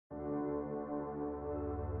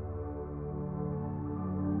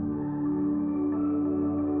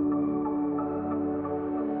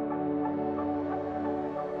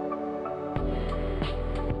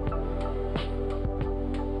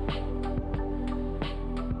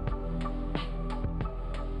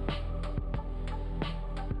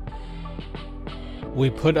We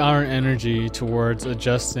put our energy towards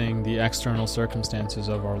adjusting the external circumstances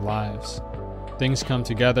of our lives. Things come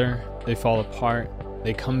together, they fall apart,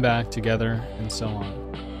 they come back together, and so on.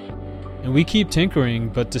 And we keep tinkering,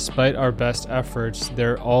 but despite our best efforts,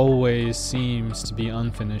 there always seems to be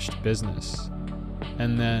unfinished business.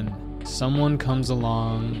 And then someone comes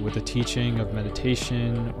along with a teaching of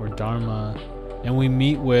meditation or Dharma, and we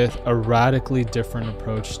meet with a radically different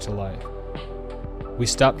approach to life. We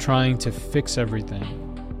stop trying to fix everything.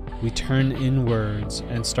 We turn inwards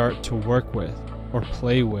and start to work with or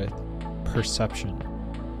play with perception.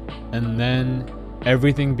 And then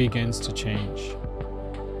everything begins to change.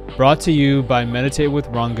 Brought to you by Meditate with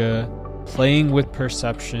Ranga, Playing with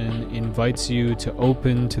Perception invites you to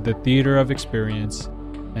open to the theater of experience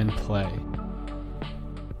and play.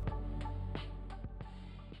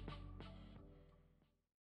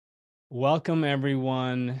 Welcome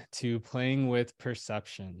everyone to Playing with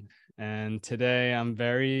Perception. And today I'm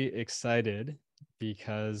very excited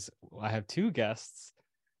because I have two guests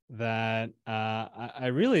that I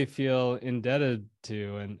really feel indebted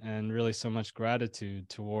to and really so much gratitude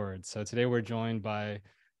towards. So today we're joined by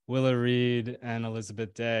Willa, Reid, and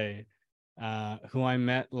Elizabeth Day, who I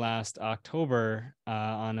met last October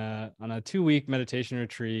on a 2-week meditation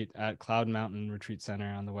retreat at Cloud Mountain Retreat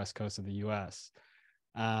Center on the west coast of the US.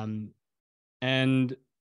 And,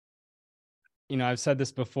 you know, I've said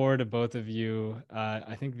this before to both of you,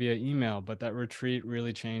 I think via email, but that retreat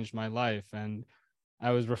really changed my life. And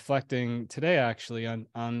I was reflecting today actually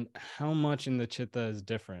on how much in the Chitta is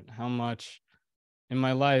different, how much in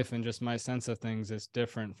my life and just my sense of things is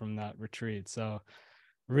different from that retreat. So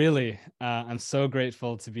really, I'm so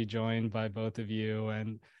grateful to be joined by both of you.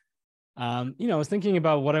 And you know, I was thinking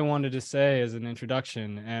about what I wanted to say as an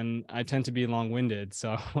introduction, and I tend to be long-winded,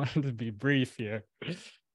 so I wanted to be brief here.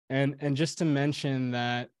 And just to mention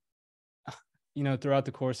that, you know, throughout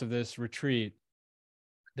the course of this retreat,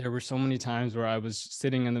 there were so many times where I was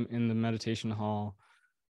sitting in the meditation hall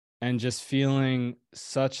and just feeling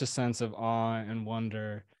such a sense of awe and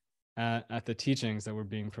wonder at the teachings that were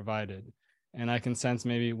being provided. And I can sense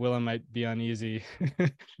maybe Willa might be uneasy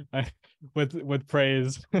with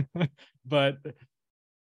praise, but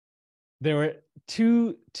there were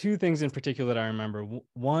two things in particular that I remember.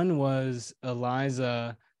 One was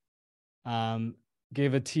Eliza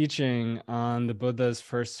gave a teaching on the Buddha's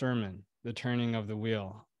first sermon, the turning of the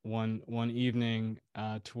wheel, one evening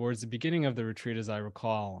towards the beginning of the retreat, as I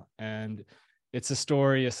recall. And it's a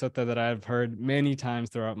story, a sutta that I've heard many times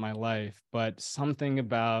throughout my life, but something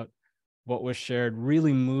about what was shared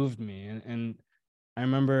really moved me. And I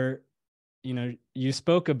remember, you know, you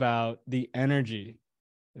spoke about the energy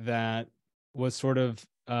that was sort of,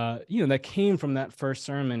 you know, that came from that first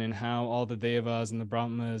sermon, and how all the devas and the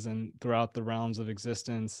brahmas and throughout the realms of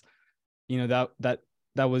existence, you know,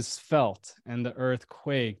 that was felt, and the earth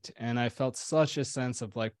quaked. And I felt such a sense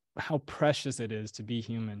of like how precious it is to be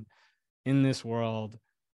human in this world,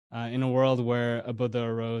 in a world where a Buddha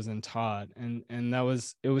arose and taught, and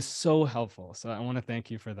it was so helpful. So I want to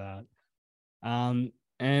thank you for that.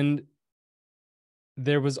 And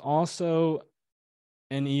there was also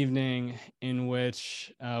an evening in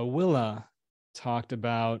which Willa talked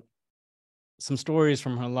about some stories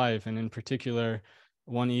from her life, and in particular,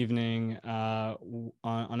 one evening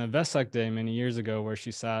on a Vesak day many years ago, where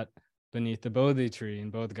she sat beneath the Bodhi tree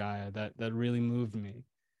in Bodh Gaya, that really moved me.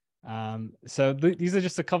 So these are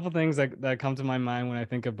just a couple things that come to my mind when I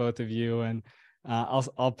think of both of you, and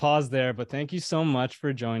I'll pause there. But thank you so much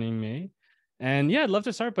for joining me. And yeah, I'd love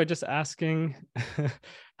to start by just asking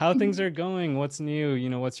how things are going. What's new? You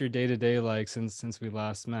know, what's your day-to-day like since we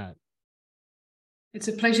last met? It's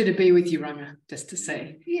a pleasure to be with you, Ranga, just to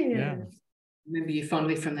say. Yeah. Remember you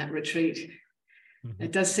fondly from that retreat. Mm-hmm.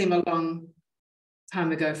 It does seem a long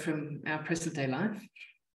time ago from our present day life.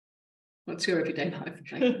 What's your everyday life?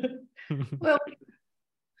 Well,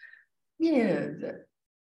 yeah,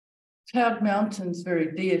 Cloud Mountain's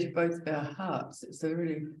very dear to both of our hearts. It's a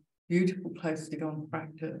really beautiful place to go and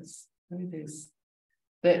practice. There's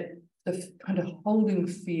that the kind of holding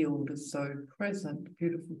field is so present,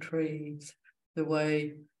 beautiful trees, the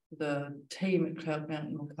way the team at Cloud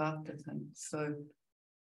Mountain look after things. So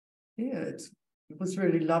yeah, it was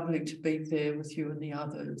really lovely to be there with you and the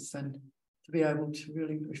others, and to be able to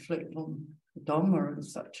really reflect on the Dhamma and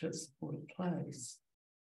such as what a place.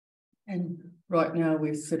 And right now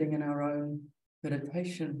we're sitting in our own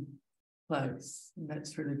meditation place, and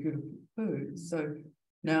that's really beautiful too. So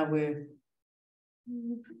now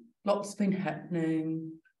lots been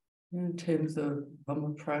happening in terms of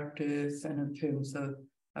Dhamma practice and in terms of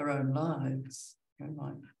our own lives. You know,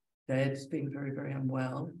 my dad's been very, very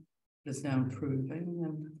unwell, is now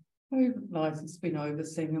improving, and Liza's been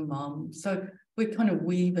overseeing a mum. So we're kind of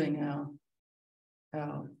weaving our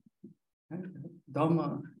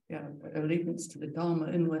Dharma, our allegiance to the Dharma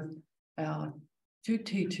in with our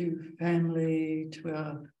duty to family, to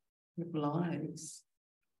our lives,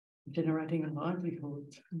 generating a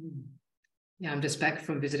livelihood. Yeah, I'm just back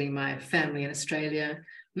from visiting my family in Australia.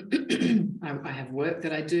 I have work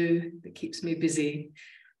that I do that keeps me busy.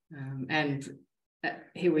 And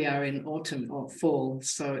here we are in autumn or fall,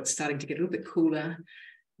 so it's starting to get a little bit cooler.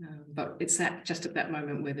 But it's just at that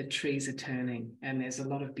moment where the trees are turning and there's a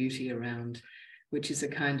lot of beauty around, which is a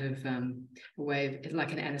kind of a way of,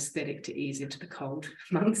 like an anesthetic to ease into the cold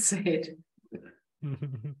months ahead.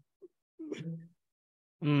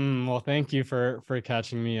 Well, thank you for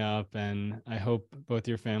catching me up, and I hope both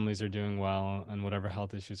your families are doing well, and whatever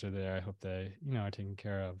health issues are there, I hope they, are taken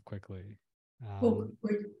care of quickly. Well,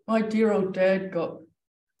 my dear old dad got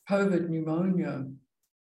COVID pneumonia,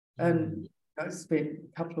 and I spent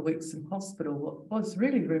a couple of weeks in hospital. What was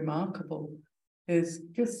really remarkable is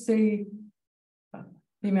just see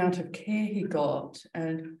the amount of care he got,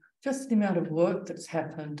 and just the amount of work that's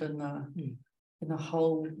happened in the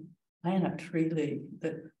whole planet, really,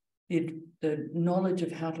 that the knowledge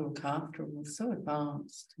of how to look after him was so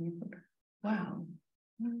advanced. And you thought, wow,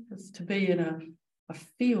 just to be in a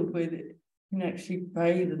field where you can actually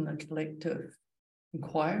bathe in the collective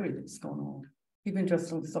inquiry that's gone on, even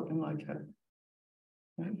just on something like a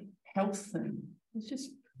health thing. It's just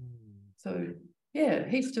so, yeah,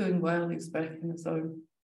 he's doing well. He's back in his own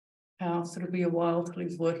house. It'll be a while till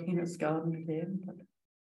he's working in his garden again. But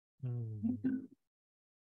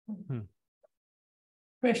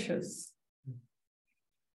precious.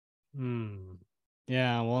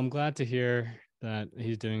 Yeah, well, I'm glad to hear that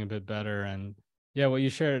he's doing a bit better. And yeah, what you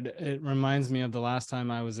shared, it reminds me of the last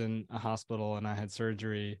time I was in a hospital and I had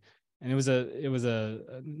surgery, and it was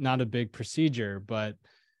a not a big procedure, but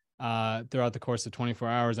throughout the course of 24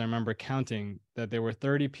 hours, I remember counting that there were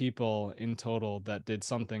 30 people in total that did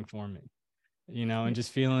something for me, and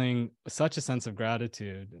just feeling such a sense of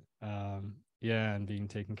gratitude. And being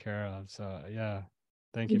taken care of. So yeah,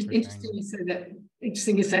 thank you for Interesting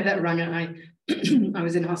you say that, Ranga. I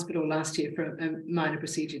was in hospital last year for a minor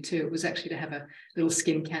procedure too. It was actually to have a little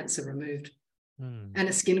skin cancer removed and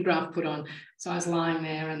a skin graft put on. So I was lying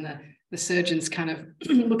there, and the surgeon's kind of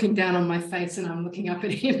looking down on my face, and I'm looking up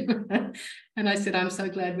at him. And I said, I'm so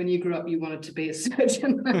glad when you grew up you wanted to be a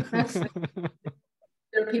surgeon.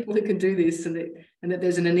 There are people who can do this, and that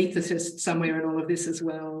there's an anaesthetist somewhere in all of this as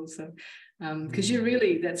well. So, because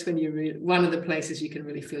that's when one of the places you can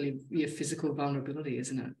really feel your physical vulnerability,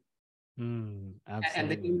 isn't it? Absolutely. And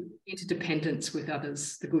the interdependence with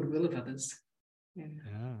others, the goodwill of others.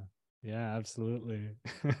 Yeah, absolutely.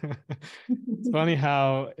 It's funny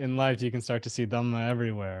how in life you can start to see Dhamma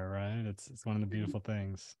everywhere, right? It's one of the beautiful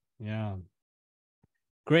things. Yeah.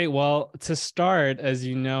 Great. Well, to start, as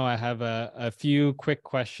you know, I have a few quick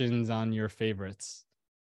questions on your favorites.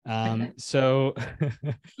 So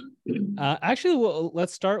actually, well,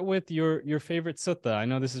 let's start with your favorite sutta. I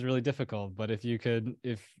know this is really difficult, but if you could,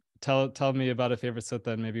 tell me about a favorite sutta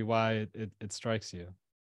and maybe why it strikes you.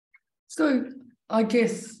 So I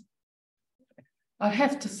guess I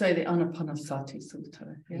have to say the Anapanasati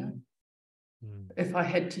Sutta, if I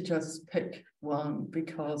had to just pick one,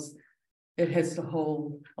 because it has the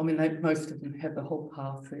whole, most of them have the whole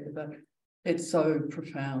path there, but it's so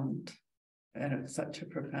profound, and it's such a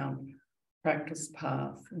profound practice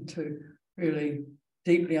path into really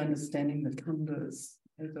deeply understanding the khandhas,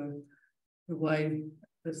 the way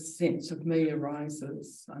the sense of me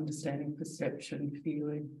arises, understanding perception,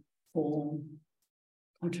 feeling, form,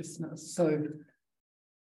 consciousness. So,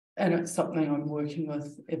 and it's something I'm working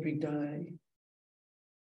with every day.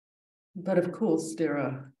 But of course, there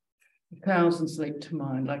are thousands leap to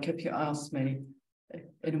mind. Like if you ask me,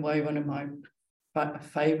 in a way, one of my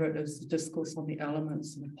favorite is the Discourse on the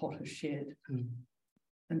Elements in the Pot of Shed.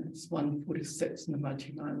 And it's 146 in the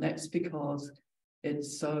Majjhima, and that's because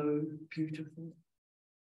it's so beautiful.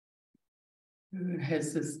 It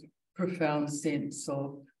has this profound sense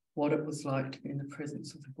of what it was like to be in the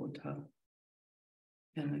presence of the Buddha,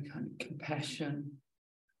 and the kind of compassion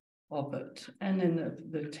of it, and then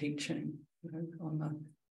the teaching, on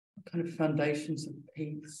the kind of foundations of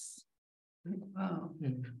peace. Wow.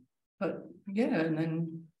 But yeah, and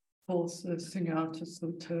then of course the Sunyata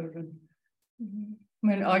Sutta,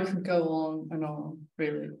 and I could go on and on,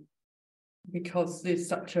 really, because there's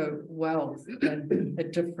such a wealth, and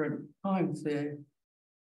at different times they're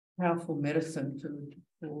powerful medicine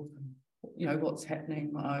for what's happening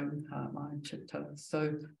in my own heart, mind, chitta.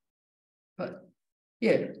 So, but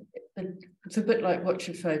yeah, it's a bit like, what's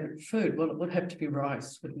your favourite food? Well, it would have to be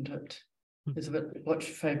rice, wouldn't it? It's a bit like, what's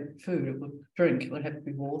your favourite food? It would drink. It would have to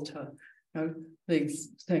be water. You know, these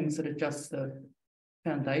things that are just the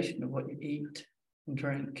foundation of what you eat and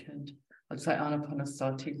drink. And I'd say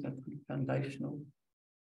anapanasati is pretty foundational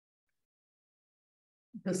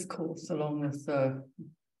discourse, along with the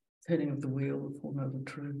turning of the wheel of Four Noble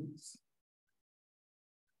Truths.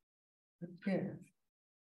 But yeah.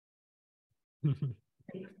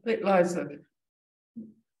 It lies with.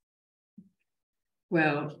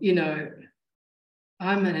 Well, you know,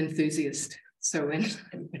 I'm an enthusiast. So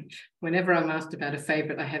whenever I'm asked about a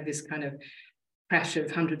favourite, I have this kind of crash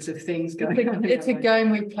of hundreds of things going on. It's a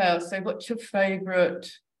game we play. I'll say, what's your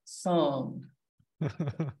favourite song?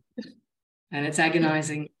 And it's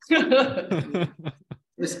agonising.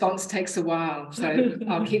 Response takes a while, so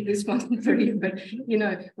I'll keep this one for you. But you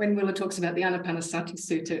know, when Willa talks about the Anapanasati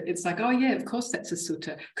Sutta, it's like, oh yeah, of course that's a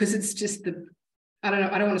sutta, because it's just the, I don't know,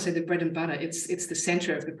 I don't want to say the bread and butter. It's the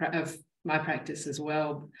centre of my practice as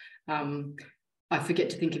well. I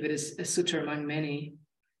forget to think of it as a sutta among many.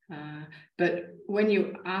 But when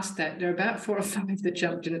you ask that, there are about 4 or 5 that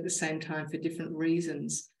jumped in at the same time for different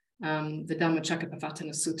reasons. The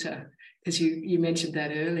Dhammacakkappavattana Sutta, because you mentioned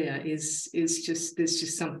that earlier, is just, there's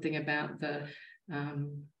just something about the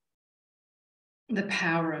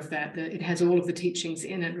power of that. It has all of the teachings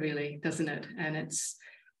in it, really, doesn't it? And it's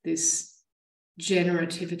this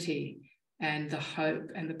generativity and the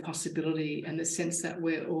hope and the possibility and the sense that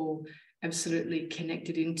we're all absolutely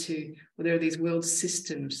connected into, well, there are these world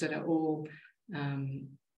systems that are all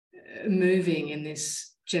moving in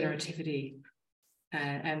this generativity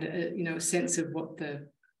and you know, a sense of what the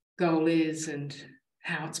goal is and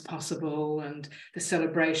how it's possible, and the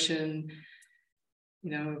celebration,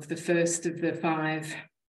 you know, of the first of the 5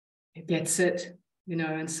 gets it, you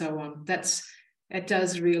know, and so on. It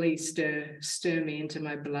does really stir me into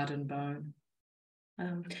my blood and bone.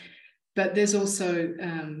 But there's also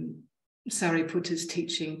Sariputta's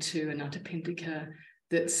teaching to Anathapindika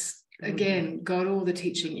that's, again, got all the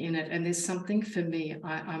teaching in it. And there's something for me,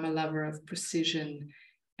 I'm a lover of precision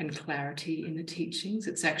and clarity in the teachings.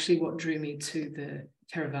 It's actually what drew me to the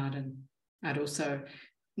Theravadan. I'd also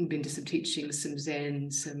been to some teachings, some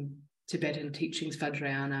Zen, some Tibetan teachings,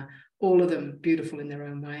 Vajrayana, all of them beautiful in their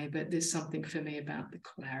own way, but there's something for me about the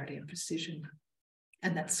clarity and precision.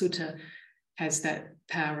 And that sutta has that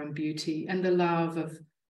power and beauty, and the love of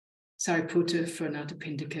Sariputta for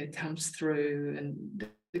Anathapindika comes through, and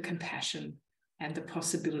the compassion and the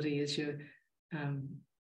possibility as you're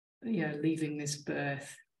you know, leaving this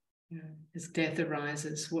birth, you know, as death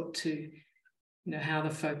arises, how the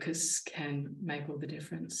focus can make all the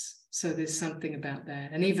difference. So there's something about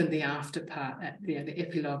that. And even the after part, the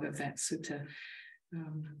epilogue of that sutta,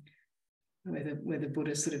 where the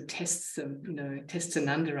Buddha sort of tests them, you know, tests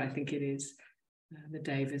Ananda, I think it is. The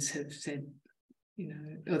Devas have said, you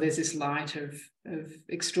know, there's this light of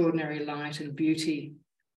extraordinary light and beauty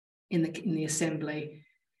in the assembly.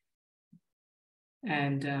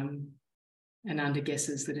 And Ananda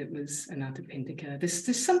guesses that it was Anathapindika.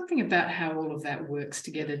 There's something about how all of that works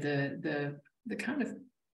together, the kind of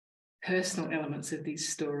personal elements of these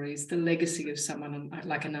stories, the legacy of someone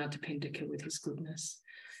like Anathapindika with his goodness,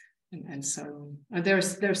 and so on. There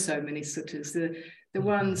are so many suttas. The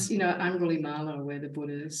ones, you know, Angulimala, where the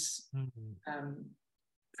Buddha's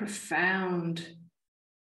profound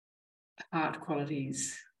heart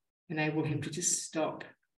qualities enable him to just stop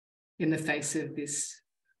in the face of this,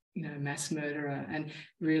 you know, mass murderer, and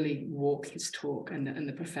really walk his talk, and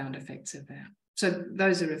the profound effects of that. So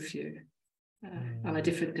those are a few. On a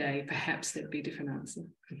different day, perhaps there'd be a different answer.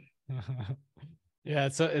 Yeah,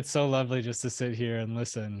 it's so lovely just to sit here and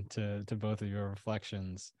listen to both of your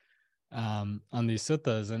reflections on these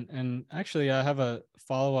suttas. And actually, I have a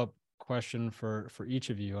follow-up question for each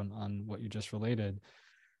of you on what you just related.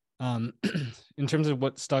 In terms of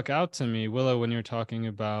what stuck out to me, Willa, when you're talking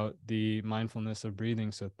about the mindfulness of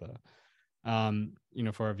breathing sutta, you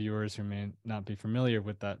know, for our viewers who may not be familiar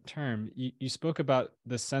with that term, you spoke about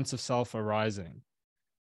the sense of self arising.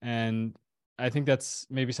 And I think that's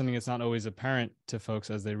maybe something that's not always apparent to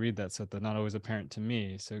folks as they read that sutta, not always apparent to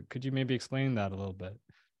me. So could you maybe explain that a little bit?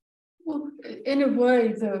 Well, in a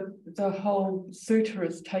way, the whole sutta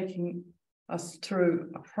is taking us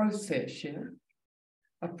through a process, yeah?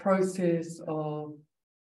 A process of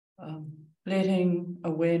letting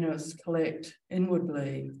awareness collect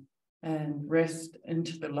inwardly and rest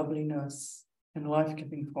into the loveliness and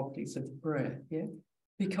life-giving properties of the breath, yeah?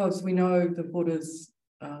 Because we know the Buddha's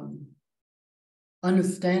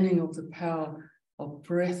understanding of the power of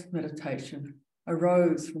breath meditation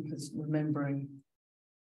arose from his remembering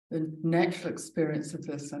the natural experience of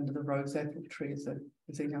this under the rose apple tree as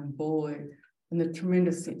a young boy, and the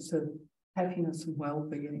tremendous sense of happiness and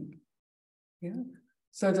well-being. Yeah.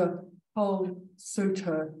 So the whole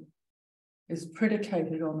sutta is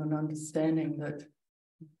predicated on an understanding that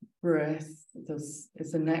breath is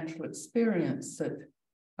a natural experience that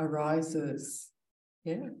arises.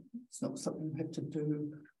 Yeah, it's not something you have to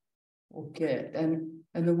do or get. And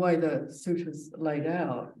the way the sutta is laid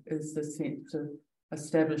out is the sense of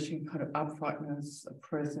establishing kind of uprightness, a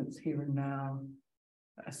presence here and now,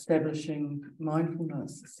 establishing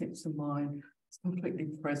mindfulness, a sense of mind is completely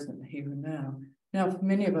present here and now. Now, for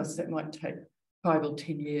many of us, that might take 5 or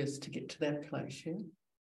 10 years to get to that place,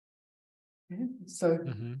 yeah? So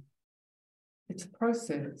it's a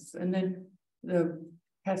process. And then the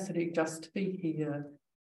capacity just to be here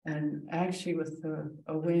and actually with the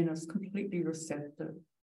awareness completely receptive,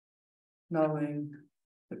 knowing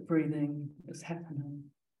that breathing is happening.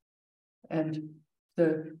 And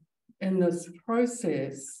in this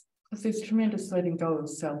process, because there's tremendous letting go of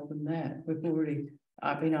self in that. We've already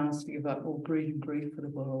been asking about all greed and grief for the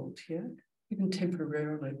world, yeah? Even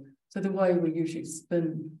temporarily. So the way we usually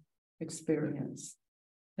spin experience,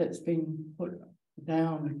 that's been put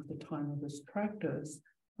down at the time of this practice,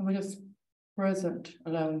 and we're just present,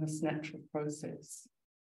 allowing this natural process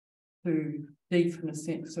to deepen a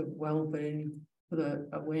sense of well-being, for the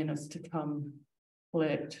awareness to come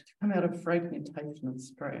flat, to come out of fragmentation and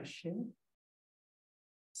stress, yeah?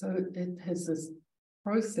 So it has this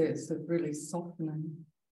process of really softening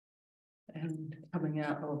and coming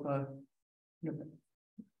out of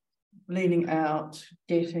leaning out,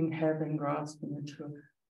 having, grasping into a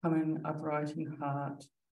coming, uprighting heart,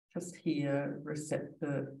 just here,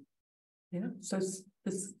 receptive. Yeah, so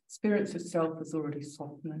this experience itself is already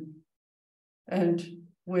softening. And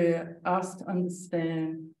we're asked to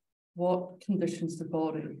understand what conditions the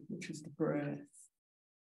body, which is the breath.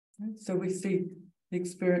 So we see the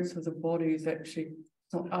experience of the body is actually,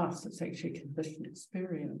 it's not us, it's actually a conditioned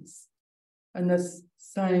experience. And this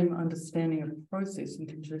same understanding of process and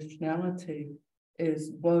conditionality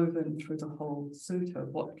is woven through the whole sutta.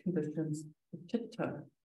 What conditions the chitta,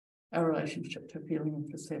 our relationship to feeling and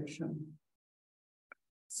perception.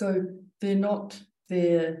 So they're not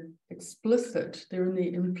there explicit, they're in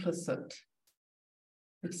the implicit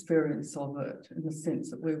experience of it, in the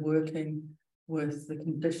sense that we're working with the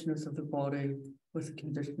conditioners of the body, with the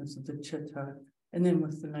conditioners of the chitta, and then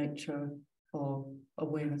with the nature of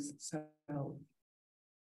awareness itself.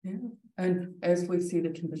 Yeah. And as we see the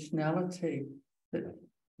conditionality, that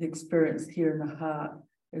the experience here in the heart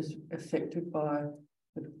is affected by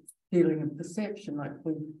the feeling and perception, like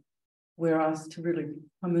we're asked to really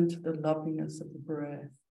come into the loveliness of the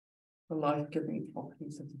breath, the life-giving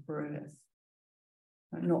properties of the breath.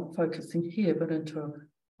 And not focusing here, but into a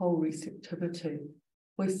whole receptivity.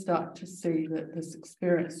 We start to see that this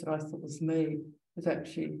experience that I thought was me is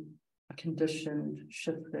actually a conditioned,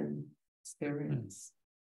 shifting experience.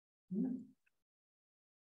 Yeah.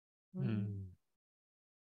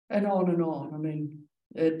 And on and on. I mean,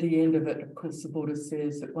 at the end of it, of course, the Buddha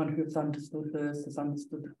says that one who has understood this, has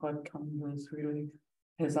understood the 5 khandhas, really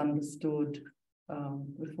has understood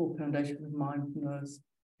the full foundation of mindfulness,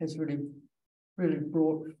 has really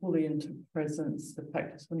brought fully into presence the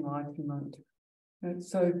practice of enlightenment. And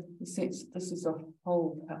so, in the sense that this is a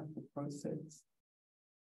whole powerful process.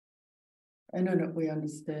 And in it, we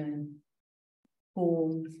understand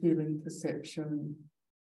form, feeling, perception,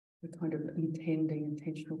 the kind of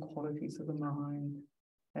intentional qualities of the mind,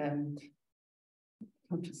 and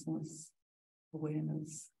consciousness,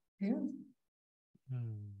 awareness. Yeah.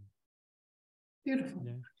 Beautiful.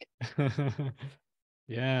 Yeah.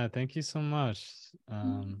 Yeah, thank you so much.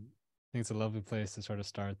 I think it's a lovely place to sort of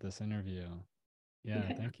start this interview.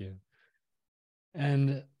 Yeah, thank you.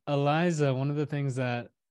 And Eliza, one of the things that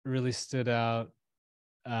really stood out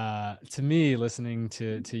to me listening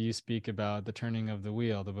to you speak about the turning of the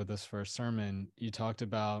wheel, the Buddha's first sermon, you talked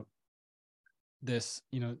about this,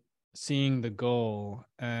 seeing the goal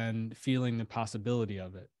and feeling the possibility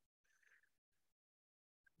of it.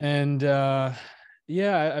 And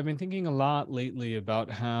yeah, I've been thinking a lot lately about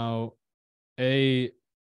how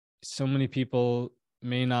so many people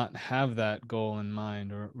may not have that goal in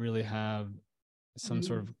mind, or really have some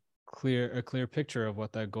sort of clear picture of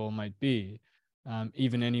what that goal might be,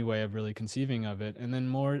 even any way of really conceiving of it. And then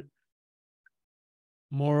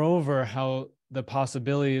moreover, how the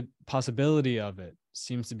possibility of it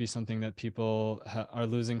seems to be something that people are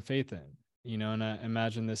losing faith in, and I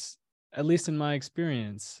imagine this, at least in my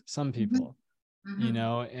experience, some people,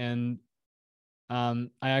 and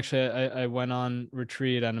I went on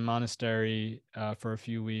retreat at a monastery for a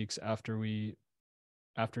few weeks after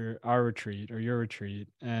our retreat or your retreat,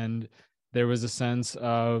 and there was a sense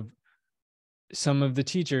of some of the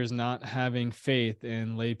teachers not having faith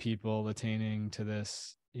in lay people attaining to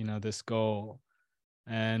this, this goal.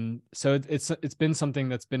 And so it's been something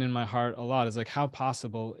that's been in my heart a lot. Is like, how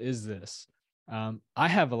possible is this? I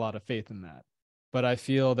have a lot of faith in that, but I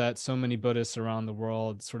feel that so many Buddhists around the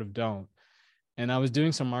world sort of don't. And I was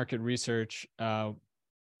doing some market research or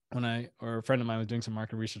a friend of mine was doing some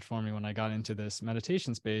market research for me when I got into this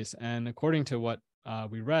meditation space. And according to what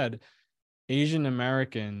we read, Asian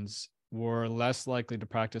Americans were less likely to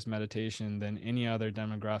practice meditation than any other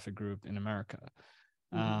demographic group in America,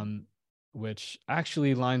 which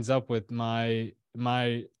actually lines up with my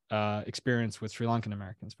experience with Sri Lankan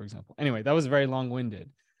Americans, for example. Anyway, that was very long-winded,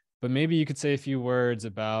 but maybe you could say a few words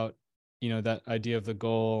about that idea of the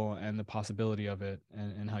goal and the possibility of it,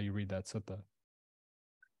 and how you read that sutta.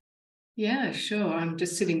 Yeah, sure. I'm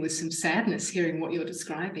just sitting with some sadness hearing what you're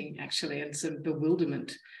describing, actually, and some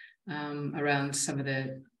bewilderment around some of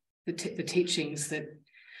the teachings that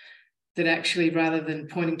actually, rather than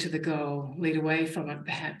pointing to the goal, lead away from it,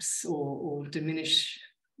 perhaps, or diminish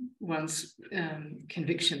one's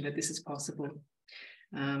conviction that this is possible.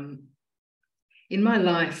 In my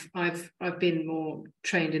life, I've been more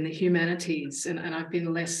trained in the humanities, and I've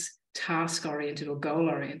been less task-oriented or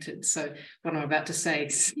goal-oriented. So what I'm about to say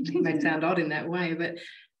may sound odd in that way, but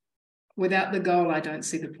without the goal, I don't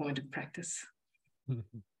see the point of practice.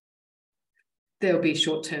 There'll be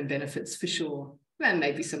short-term benefits for sure, and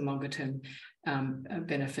maybe some longer-term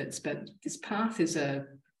benefits, but this path is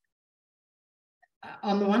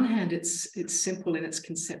on the one hand, it's simple in its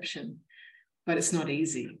conception, but it's not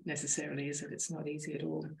easy necessarily, is it? It's not easy at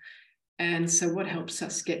all. And so what helps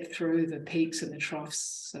us get through the peaks and the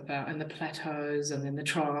troughs and the plateaus and then the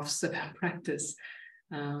troughs of our practice,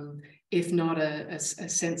 if not a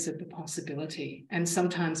sense of the possibility? And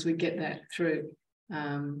sometimes we get that through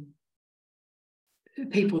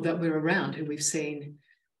people that we're around who we've seen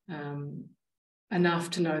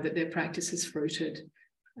enough to know that their practice has fruited.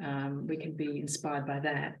 We can be inspired by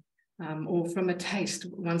that, or from a taste,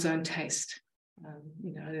 one's own taste.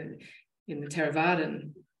 In the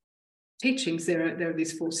Theravadan teachings, there are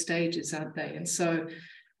these 4 stages, aren't they? And so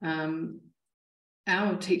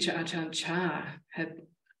our teacher Ajahn Chah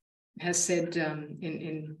has said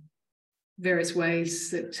in various ways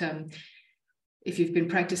that if you've been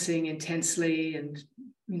practicing intensely and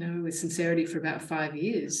with sincerity for about 5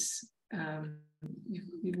 years,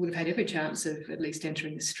 you would have had every chance of at least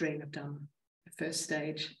entering the stream of Dhamma, the first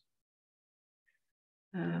stage.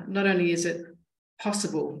 Not only is it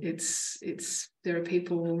possible, there are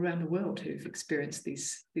people all around the world who've experienced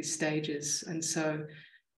these stages, and so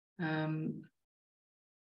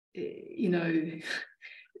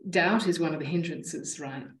doubt is one of the hindrances,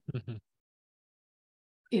 right?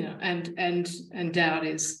 And doubt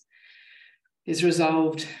is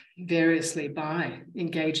resolved variously by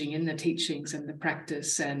engaging in the teachings and the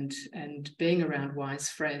practice and being around wise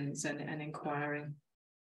friends and inquiring.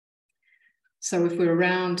 So if we're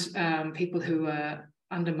around people who are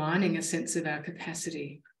undermining a sense of our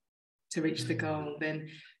capacity to reach the goal, then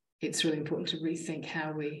it's really important to rethink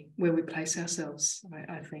where we place ourselves.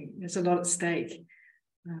 I think there's a lot at stake.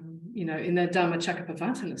 In the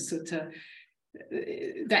Dhammacakkappavattana Sutta,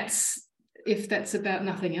 if that's about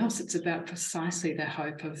nothing else, it's about precisely the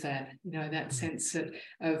hope of that, that sense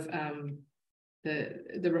of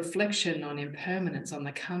the reflection on impermanence, on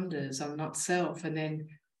the khandhas, on not self, and then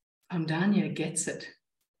Pandanya gets it.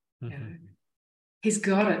 He's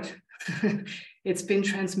got it. It's been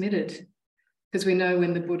transmitted, because we know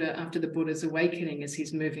when the Buddha, after the Buddha's awakening, as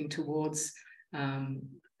he's moving towards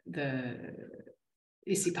the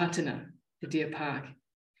Isipatana, the deer park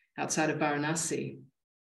outside of Varanasi,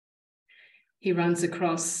 he runs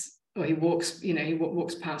across, or he walks, he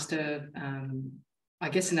walks past an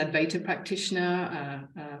Advaita practitioner,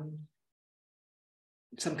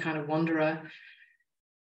 some kind of wanderer,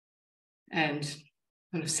 and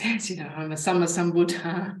kind of says, I'm a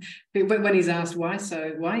Sammasambuddha. But when he's asked, why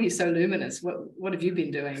are you so luminous? What have you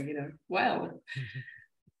been doing? Well,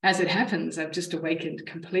 as it happens, I've just awakened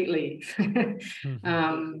completely.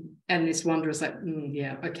 And this wanderer's like,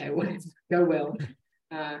 yeah, okay, well, go well.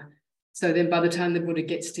 So then by the time the Buddha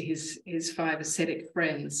gets to his 5 ascetic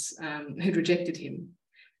friends who'd rejected him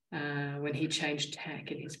when he changed tack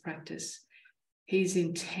in his practice, he's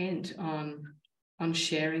intent on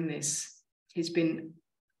sharing this. He's been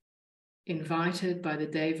invited by the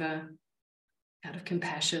Deva out of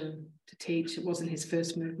compassion to teach. It wasn't his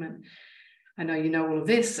first movement. I know you know all of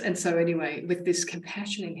this. And so anyway, with this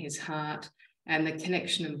compassion in his heart and the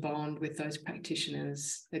connection and bond with those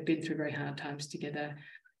practitioners, they've been through very hard times together,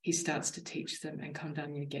 he starts to teach them, and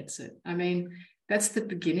Kondanya gets it. I mean, that's the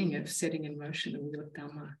beginning of setting in motion the wheel of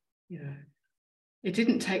Dhamma. You know, it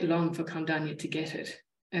didn't take long for Kondanya to get it,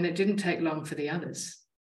 and it didn't take long for the others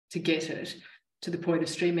to get it to the point of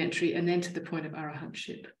stream entry and then to the point of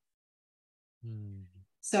arahantship.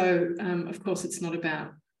 So, of course, it's not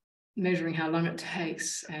about measuring how long it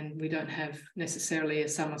takes, and we don't have necessarily a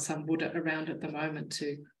some Buddha around at the moment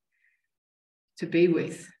to be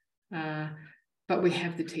with. But we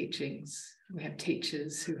have the teachings. We have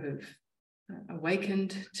teachers who have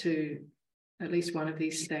awakened to at least one of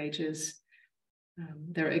these stages.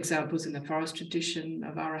 There are examples in the forest tradition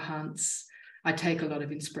of arahants. I take a lot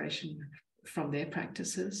of inspiration from their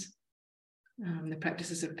practices, the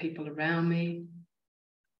practices of people around me.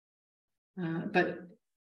 But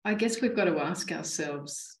I guess we've got to ask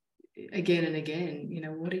ourselves again and again, you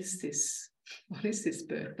know, what is this? What is this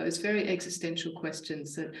birth? Those very existential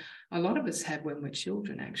questions that a lot of us have when we're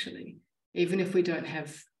children, actually, even if we don't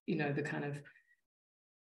have, you know, the kind of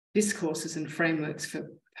discourses and frameworks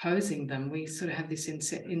for posing them, we sort of have this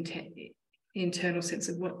internal sense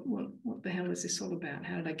of what the hell is this all about?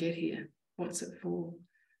 How did I get here? What's it for?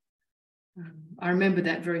 I remember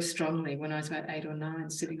that very strongly when I was about 8 or 9,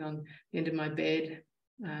 sitting on the end of my bed.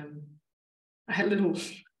 I had a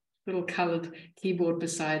little coloured keyboard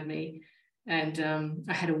beside me, and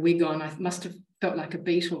I had a wig on. I must have felt like a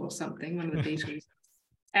Beatle or something, one of the Beatles.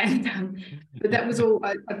 And but that was all.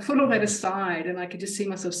 I put all that aside, and I could just see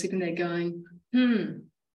myself sitting there going,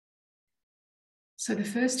 So the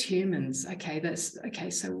first humans, okay.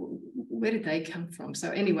 So where did they come from?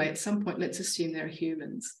 So anyway, at some point, let's assume they're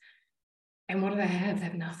humans. And what do they have? They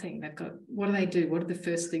have nothing. They've got, what do they do? What are the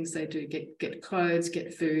first things they do? Get clothes,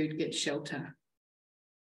 get food, get shelter.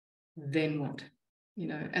 Then what? You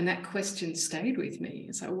know, and that question stayed with me.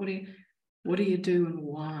 It's like, what do you do and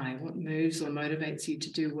why? What moves or motivates you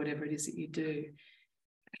to do whatever it is that you do?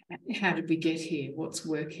 How did we get here? What's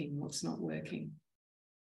working? What's not working?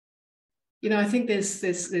 You know, I think there's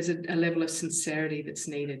a level of sincerity that's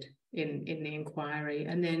needed in the inquiry,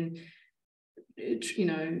 and then, you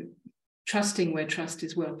know, trusting where trust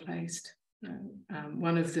is well placed.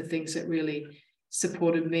 One of the things that really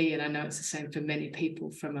supported me, and I know it's the same for many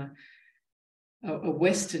people from a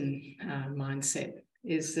Western mindset,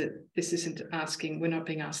 is that this isn't asking, we're not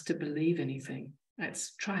being asked to believe anything.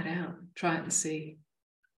 It's try it out, try it and see.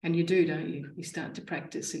 And you do, don't you? You start to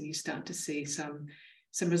practice and you start to see some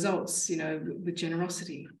results, you know, with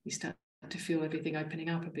generosity. You start to feel everything opening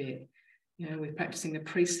up a bit. You know, with practicing the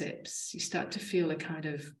precepts, you start to feel a kind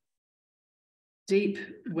of deep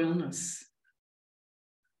wellness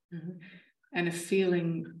and a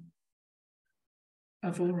feeling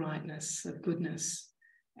of all rightness, of goodness.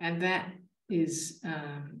 And that is,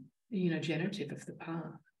 you know, generative of the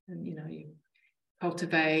path. And, you know, you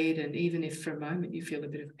cultivate, and even if for a moment you feel a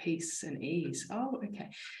bit of peace and ease, oh, okay.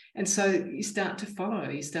 And so you start to follow,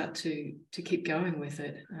 you start to keep going with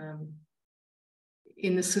it.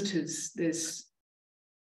 In the suttas,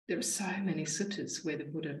 there are so many suttas where the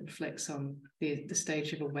Buddha reflects on the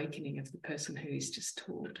stage of awakening of the person who is just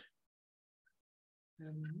taught.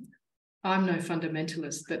 I'm no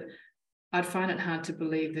fundamentalist, but I'd find it hard to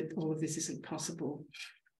believe that all of this isn't possible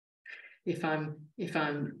if I'm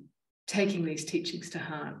taking these teachings to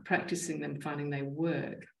heart, practicing them, finding they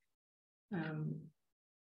work.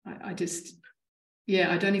 I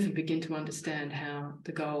don't even begin to understand how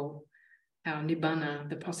the goal, how Nibbana,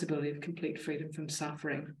 the possibility of complete freedom from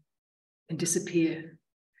suffering, and disappear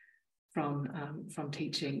from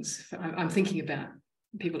teachings. I'm thinking about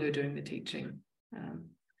people who are doing the teaching.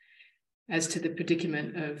 As to the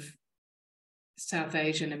predicament of South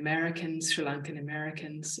Asian Americans, Sri Lankan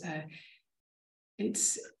Americans,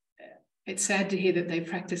 it's sad to hear that they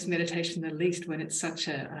practice meditation the least when it's such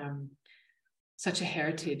a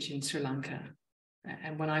heritage in Sri Lanka.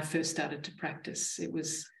 And when I first started to practice, it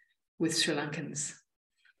was with Sri Lankans.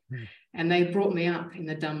 And they brought me up in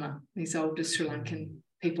the Dhamma, these older Sri Lankan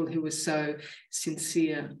people who were so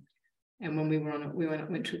sincere. And when we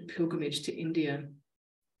went to a pilgrimage to India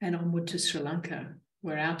and onward to Sri Lanka,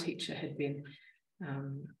 where our teacher had been,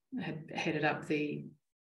 had headed up the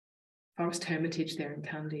forest hermitage there in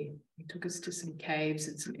Kandy. He took us to some caves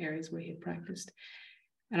and some areas where he had practiced.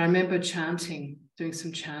 And I remember doing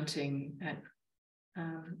some chanting at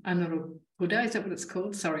Anuradhapura, is that what it's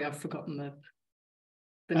called? Sorry, I've forgotten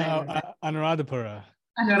the name of it. Anuradhapura.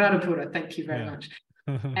 Anuradhapura, thank you very much.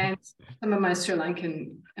 And some of my Sri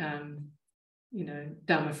Lankan, you know,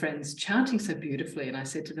 Dharma friends chanting so beautifully. And I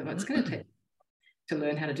said to them, it's going to take to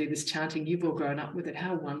learn how to do this chanting. You've all grown up with it.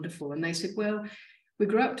 How wonderful. And they said, well, we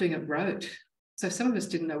grew up doing it rote. So some of us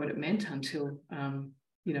didn't know what it meant until,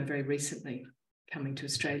 very recently coming to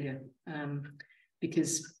Australia,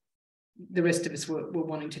 because the rest of us were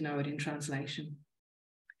wanting to know it in translation.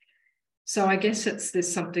 So I guess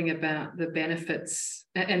there's something about the benefits,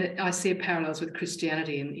 and I see parallels with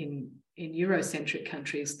Christianity in Eurocentric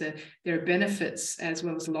countries. That there are benefits as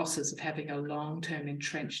well as losses of having a long-term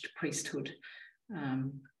entrenched priesthood,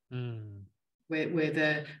 where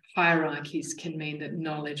the hierarchies can mean that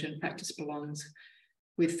knowledge and practice belongs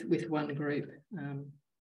with one group.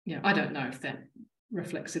 I don't know if that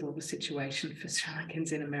reflects at all the situation for Sri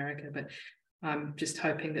Lankans in America, but I'm just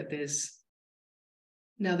hoping that there's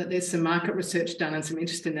some market research done and some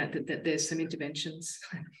interest in that there's some interventions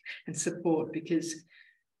and support, because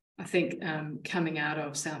I think coming out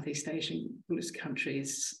of Southeast Asian Buddhist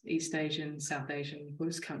countries, East Asian, South Asian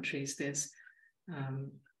Buddhist countries, there's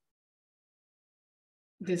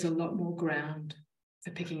a lot more ground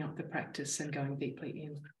for picking up the practice and going deeply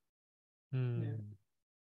in.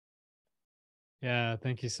 Yeah,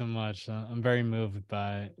 thank you so much. I'm very moved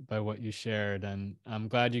by what you shared, and I'm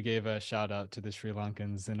glad you gave a shout out to the Sri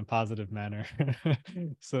Lankans in a positive manner,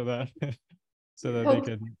 so that they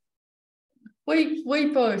could. We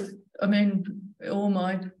both. I mean, all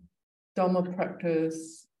my Dhamma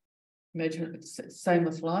practice, same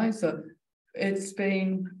with Liza. It's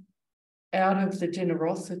been out of the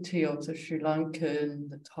generosity of the Sri Lankan,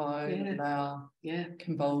 the Thai, Lao,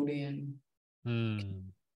 Cambodian.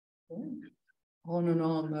 On and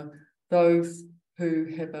on, those who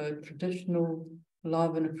have a traditional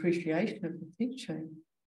love and appreciation of the teaching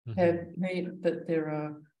have meant that there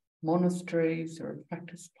are monasteries or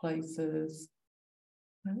practice places.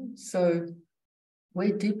 So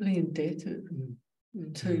we're deeply indebted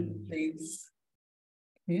to these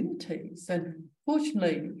communities. And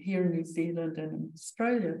fortunately, here in New Zealand and in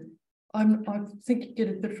Australia, I think you get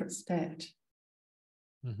a different stat.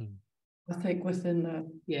 I think within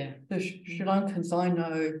the Sri Lankans, I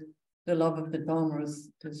know the love of the Dharma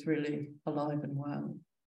is really alive and well.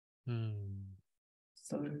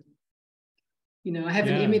 So, I have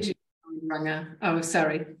an image in Ranga. Oh,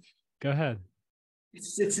 sorry. Go ahead.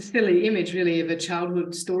 It's a silly image, really, of a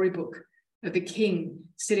childhood storybook of the king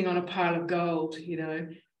sitting on a pile of gold. Where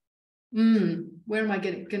am I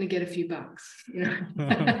going to get a few bucks?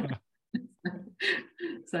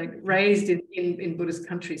 It's like raised in Buddhist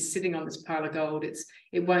countries, sitting on this pile of gold.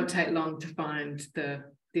 It won't take long to find the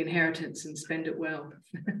inheritance and spend it well.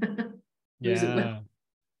 No,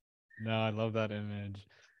 I love that image.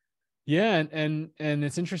 Yeah, and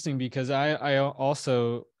it's interesting because I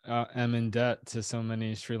also am in debt to so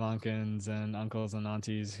many Sri Lankans and uncles and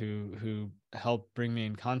aunties who helped bring me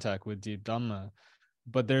in contact with deep Dhamma.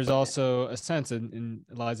 But there's also a sense, and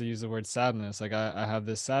Eliza used the word sadness. Like I have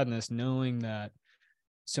this sadness knowing that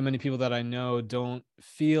so many people that I know don't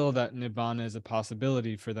feel that Nibbana is a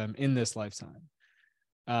possibility for them in this lifetime,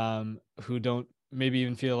 who don't maybe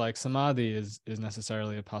even feel like Samadhi is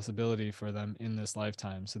necessarily a possibility for them in this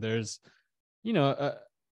lifetime. So there's,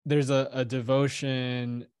 there's a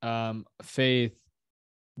devotion, faith,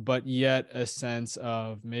 but yet a sense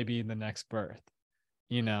of maybe the next birth,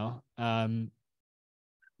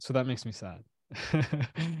 so that makes me sad.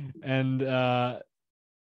 And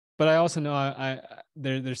but I also know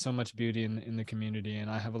there's so much beauty in the community,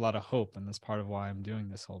 and I have a lot of hope, and that's part of why I'm doing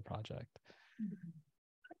this whole project.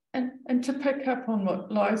 And to pick up on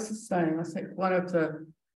what Liza is saying, I think one of the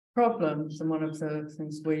problems and one of the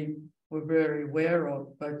things we were very aware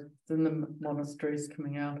of, both in the monasteries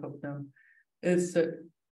coming out of them, is that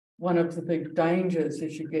one of the big dangers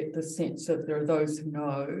is you get the sense that there are those who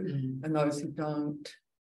know and those who don't.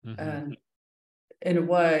 And in a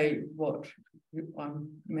way, what I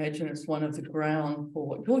imagine is one of the ground for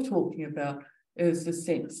what you're talking about is the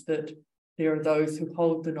sense that there are those who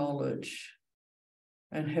hold the knowledge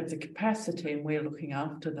and have the capacity, and we're looking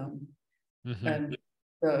after them. And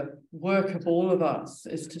the work of all of us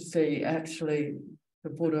is to see actually the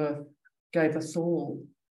Buddha gave us all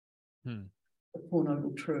the Four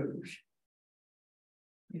Noble Truths.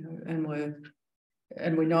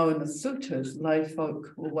 And we know in the sutras, lay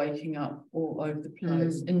folk were waking up all over the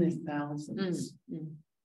place in their thousands.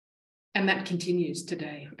 And that continues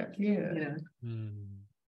today. Yeah.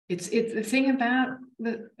 It's the thing about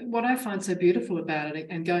what I find so beautiful about it,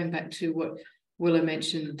 and going back to what Willa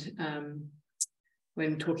mentioned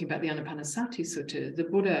when talking about the Anapanasati Sutta, the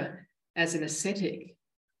Buddha as an ascetic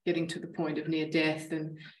getting to the point of near death,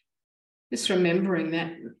 and just remembering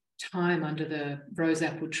that time under the rose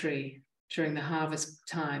apple tree during the harvest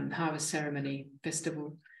time, harvest ceremony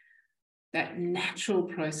festival, that natural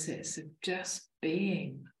process of just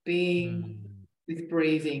being with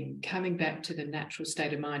breathing, coming back to the natural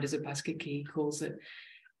state of mind, as a Baskiki calls it.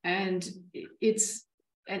 And it's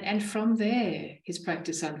and from there his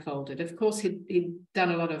practice unfolded. Of course, he'd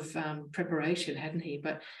done a lot of preparation, hadn't he?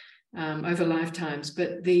 But over lifetimes.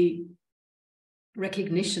 But the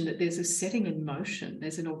recognition that there's a setting in motion,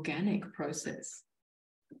 there's an organic process.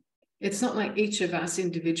 It's not like each of us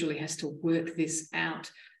individually has to work this out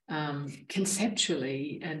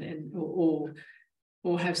conceptually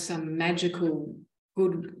or have some magical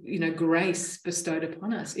good, grace bestowed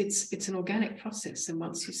upon us. It's an organic process, and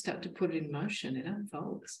once you start to put it in motion, it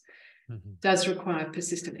unfolds. It does require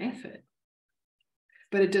persistent effort,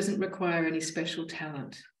 but it doesn't require any special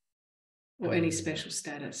talent or any special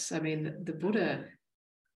status. I mean, the Buddha,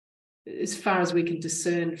 as far as we can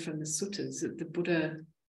discern from the suttas, that the Buddha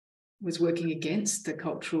was working against the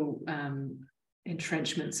cultural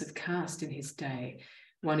entrenchments of caste in his day.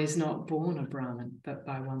 One is not born a Brahmin, but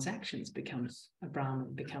by one's actions becomes a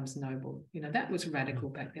Brahmin, becomes noble. That was radical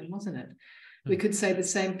back then, wasn't it? We could say the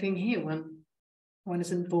same thing here. One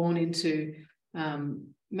isn't born into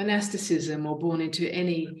monasticism or born into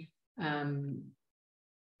any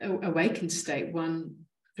awakened state. One,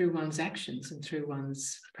 through one's actions and through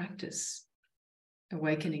one's practice,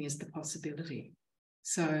 awakening is the possibility.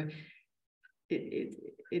 So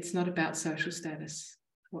it's not about social status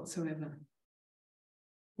whatsoever,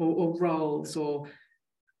 or roles or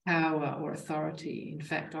power or authority. In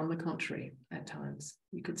fact, on the contrary, at times,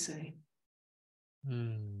 you could say.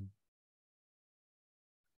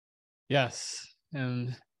 Yes.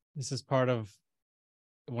 And this is part of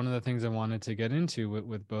one of the things I wanted to get into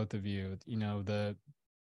with both of you, the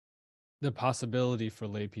possibility for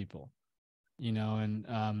lay people,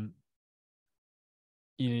 and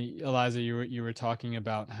Eliza, you were talking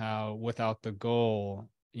about how without the goal,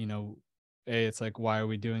 A, it's like, why are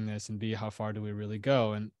we doing this? And B, how far do we really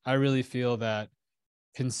go? And I really feel that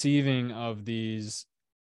conceiving of these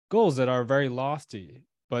goals that are very lofty,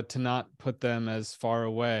 but to not put them as far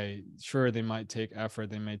away, sure, they might take effort,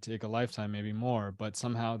 they may take a lifetime, maybe more, but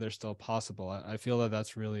somehow they're still possible. I feel that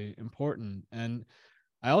that's really important. And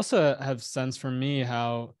I also have sense for me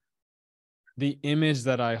how the image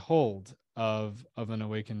that I hold of an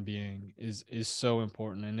awakened being is so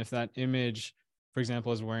important. And if that image, for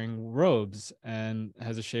example, is wearing robes and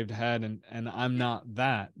has a shaved head, and I'm not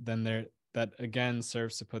that, then that again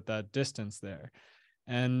serves to put that distance there.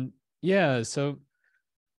 And yeah, so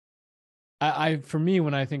I for me,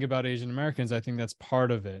 when I think about Asian Americans, I think that's part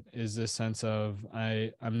of it, is this sense of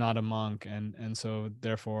I'm not a monk, and so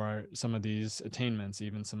therefore some of these attainments,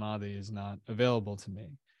 even samadhi, is not available to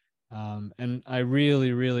me. And I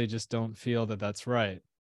really, really just don't feel that that's right.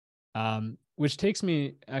 Which takes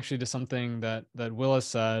me actually to something that Willa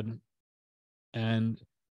said, and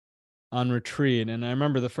on retreat. And I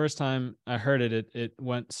remember the first time I heard it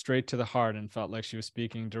went straight to the heart and felt like she was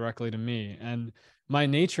speaking directly to me. And my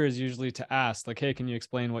nature is usually to ask, like, hey, can you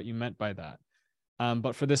explain what you meant by that?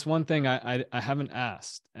 But for this one thing, I haven't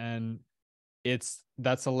asked, and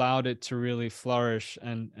that's allowed it to really flourish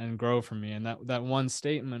and grow for me. And that one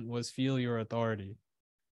statement was, feel your authority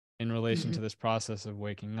in relation to this process of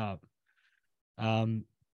waking up.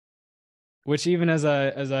 Which even as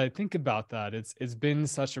I think about that, it's been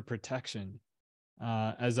such a protection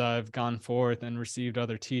as I've gone forth and received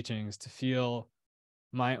other teachings, to feel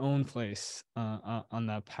my own place on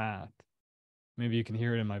that path. Maybe you can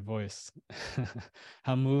hear it in my voice,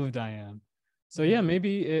 how moved I am. So yeah,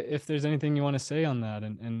 maybe if there's anything you want to say on that,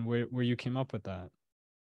 and where you came up with that.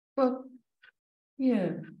 Well, yeah,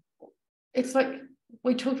 it's like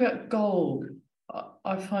we talk about goal.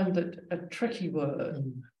 I find that a tricky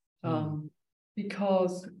word.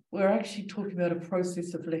 Because we're actually talking about a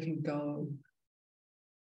process of letting go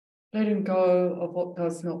of what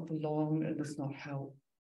does not belong and does not help,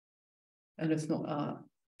 and it's not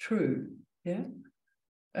true, yeah?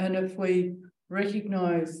 And if we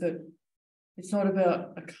recognize that it's not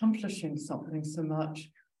about accomplishing something so much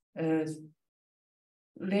as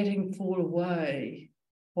letting fall away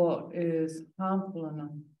what is harmful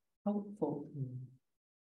and unhelpful,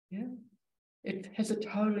 yeah? It has a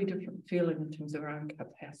totally different feeling in terms of our own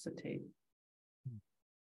capacity.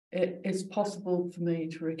 It is possible for me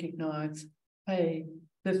to recognize, hey,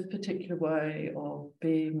 this particular way of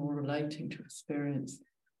being or relating to experience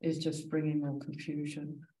is just bringing more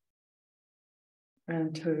confusion,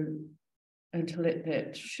 and to let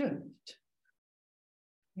that shift.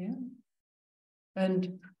 Yeah.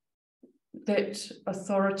 And that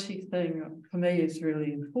authority thing for me is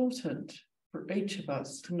really important for each of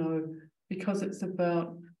us to know, because it's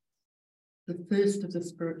about the first of the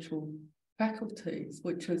spiritual faculties,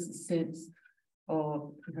 which is a sense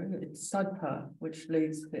of, it's saddha, which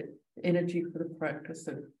leaves that energy for the practice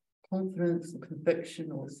of confidence or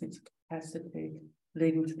conviction or sense of capacity,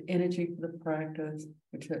 leading to the energy for the practice,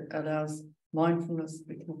 which allows mindfulness to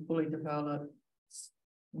become fully developed,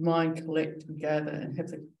 mind collect and gather and have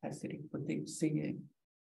the capacity for deep seeing.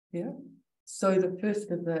 Yeah. So the first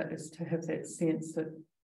of that is to have that sense that,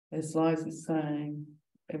 as Liza is saying,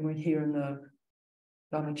 and we're here in the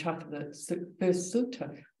Dhammacakka, the first sutta,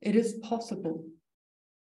 it is possible.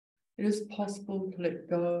 It is possible to let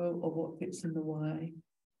go of what gets in the way.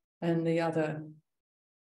 And the other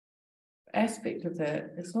aspect of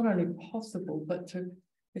that, it's not only possible, but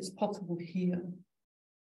it's possible here.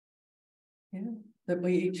 Yeah, that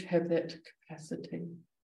we each have that capacity.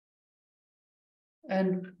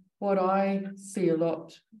 And what I see a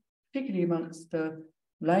lot, particularly amongst the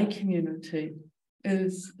lay community,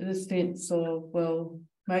 is the sense of, well,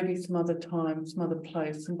 maybe some other time, some other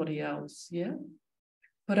place, somebody else, yeah?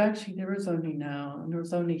 But actually there is only now, and there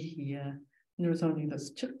is only here, and there is only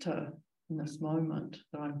this chitta in this moment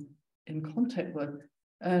that I'm in contact with.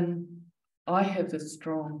 And I have this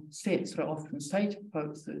strong sense that I often say to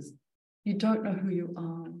folks is, you don't know who you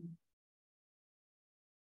are.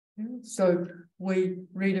 Yeah? So we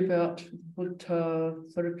read about Buddha,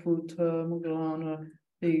 Sariputta, Moggallana,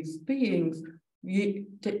 these beings,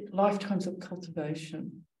 lifetimes of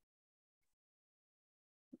cultivation.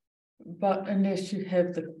 But unless you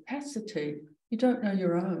have the capacity, you don't know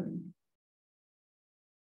your own.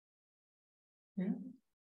 Yeah?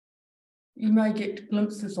 You may get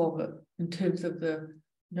glimpses of it in terms of the,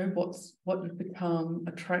 what you've become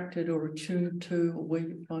attracted or attuned to, or where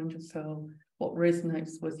you find yourself, what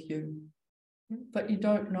resonates with you. Yeah? But you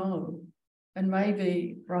don't know. And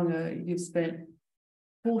maybe, Ranga, you've spent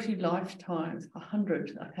 40 lifetimes,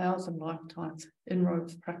 100, 1,000 lifetimes in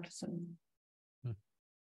robes practicing.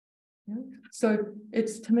 Yeah? So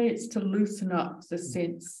to me, it's to loosen up the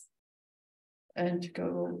sense and to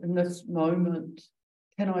go, well, in this moment,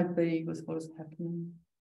 can I be with what is happening?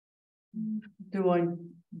 Do I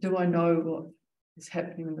know what is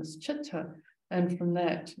happening in this chitta? And from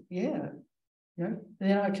that, then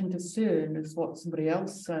I can discern is what somebody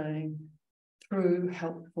else saying, true,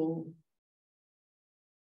 helpful,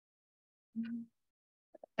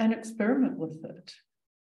 and experiment with it.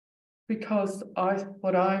 Because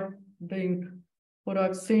what I've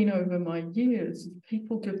seen over my years is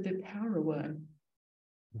people give their power away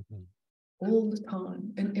all the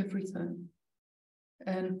time in everything.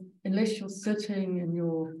 And unless you're sitting in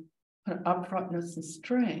your kind of uprightness and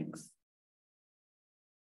strength,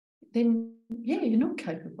 then you're not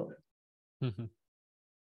capable.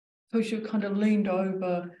 Because you're kind of leaned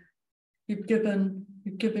over, you've given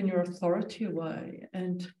your authority away.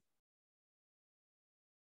 And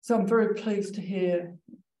so I'm very pleased to hear,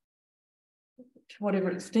 to whatever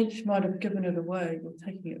extent you might have given it away, you're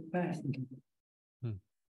taking it back.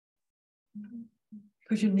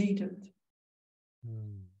 Because you need it.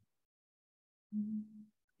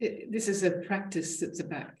 This is a practice that's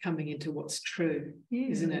about coming into what's true,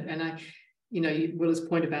 isn't it? And Willa's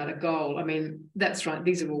point about a goal, I mean, that's right,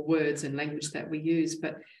 these are all words and language that we use,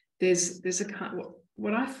 but there's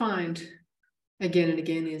what I find again and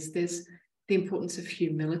again is there's the importance of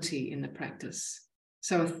humility in the practice.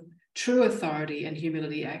 So true authority and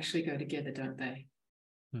humility actually go together, don't they?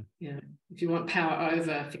 If you want power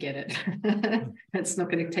over, forget it. It's not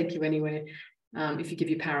going to take you anywhere. If you give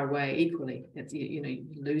your power away equally, it's, you're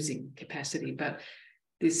losing capacity. But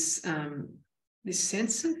this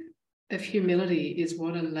sense of humility is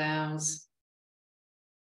what allows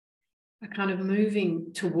a kind of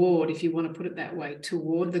moving toward, if you want to put it that way,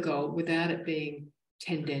 toward the goal without it being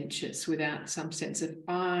tendentious, without some sense of,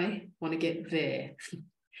 I want to get there.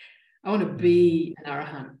 I want to be an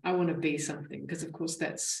arahant. I want to be something, because of course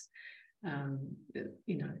that's,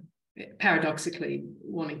 paradoxically,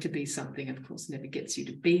 wanting to be something, of course, never gets you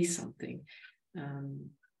to be something.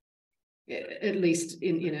 At least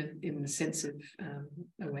in the sense of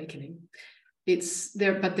awakening, it's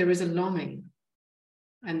there. But there is a longing,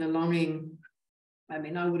 and the longing. I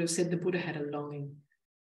mean, I would have said the Buddha had a longing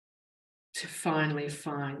to finally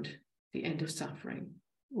find the end of suffering.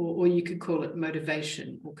 Or you could call it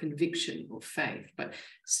motivation or conviction or faith, but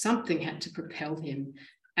something had to propel him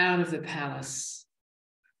out of the palace,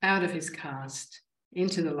 out of his caste,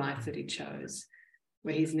 into the life that he chose,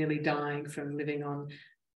 where he's nearly dying from living on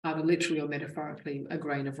either literally or metaphorically a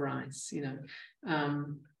grain of rice.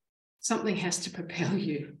 Something has to propel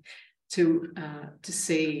you to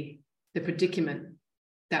see the predicament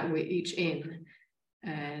that we're each in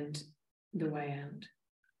and the way out.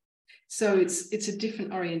 So it's a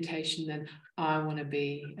different orientation than I want to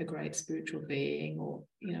be a great spiritual being, or,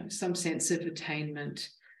 you know, some sense of attainment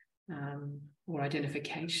or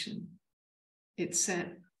identification. It's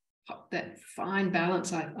that fine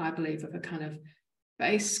balance, I believe, of a kind of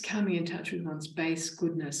base, coming in touch with one's base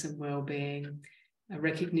goodness and well-being, a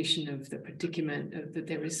recognition of the predicament of that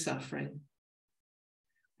there is suffering,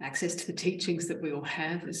 access to the teachings that we all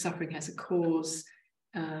have, that suffering has a cause,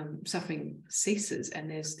 suffering ceases,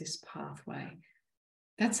 and there's this pathway.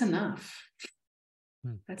 That's enough.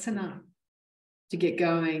 That's enough to get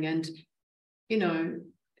going. And, you know,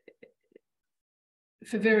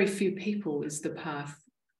 for very few people is the path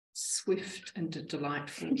swift and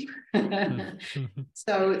delightful.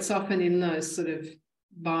 So it's often in those sort of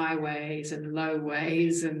byways and low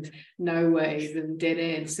ways and no ways and dead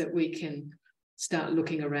ends that we can start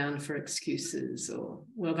looking around for excuses, or,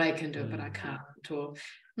 well, they can do it, but I can't, or,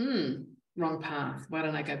 wrong path. Why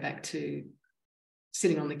don't I go back to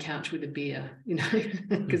sitting on the couch with a beer, you know,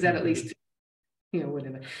 because that at least, you know,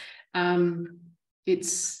 whatever.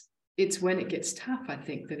 It's when it gets tough, I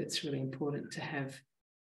think, that it's really important to have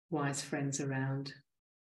wise friends around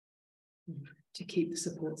to keep the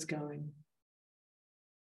supports going.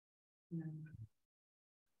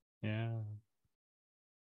 Yeah.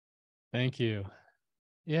 Thank you.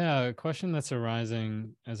 Yeah, a question that's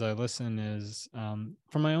arising as I listen is from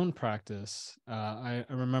my own practice. I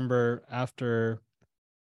remember after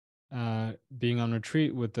being on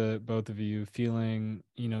retreat with the both of you, feeling,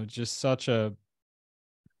 you know, just such a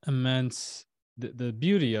immense the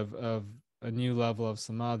beauty of a new level of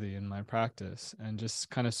samadhi in my practice, and just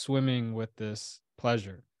kind of swimming with this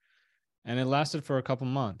pleasure. And it lasted for a couple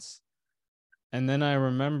months. And then I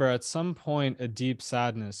remember at some point a deep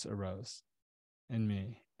sadness arose in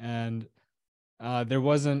me, and there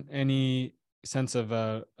wasn't any sense of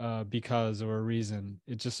a because or a reason.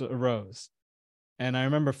 It just arose. And I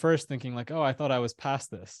remember first thinking like, oh, I thought I was past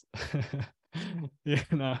this. You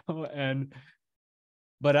know,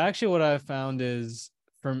 but actually what I found is,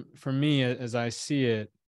 for me, as I see it,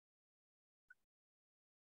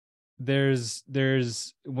 there's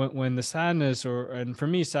when the sadness, and for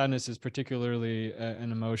me sadness is particularly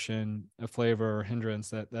an emotion, a flavor or hindrance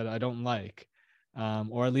that I don't like,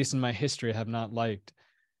 or at least in my history have not liked.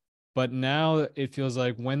 But now it feels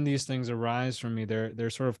like when these things arise from me, they're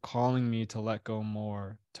sort of calling me to let go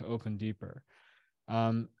more, to open deeper.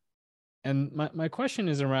 And my question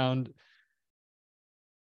is around,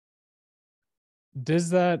 does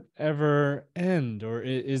that ever end, or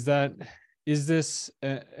is this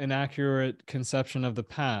an accurate conception of the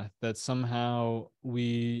path, that somehow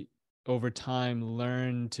we over time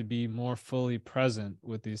learn to be more fully present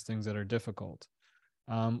with these things that are difficult?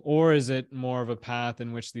 Or is it more of a path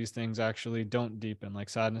in which these things actually don't deepen, like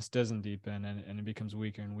sadness doesn't deepen, and it becomes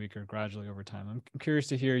weaker and weaker gradually over time? I'm curious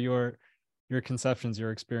to hear your conceptions,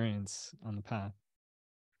 your experience on the path.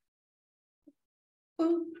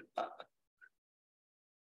 Well,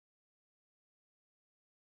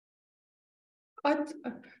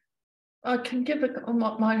 I can give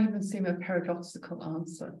what might even seem a paradoxical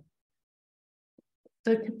answer.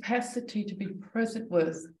 The capacity to be present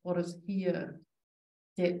with what is here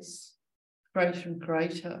gets greater and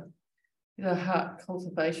greater. The heart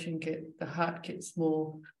gets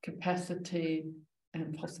more capacity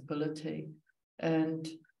and possibility. And,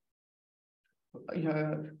 you know,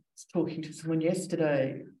 I was talking to someone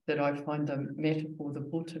yesterday that I find the metaphor the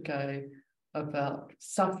Buddha gave about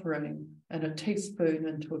suffering, and a teaspoon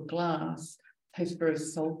into a glass tastes very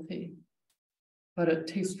salty, but a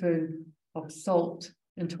teaspoon of salt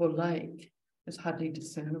into a lake is hardly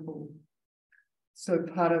discernible. So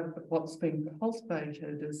part of what's being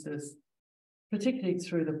cultivated is this, particularly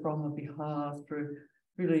through the Brahma Vihara, through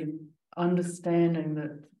really understanding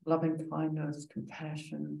that loving kindness,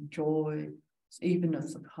 compassion, joy,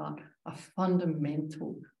 evenness of heart are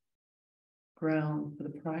fundamental ground for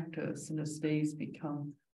the practice. And as these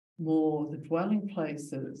become more the dwelling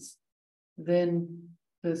places, then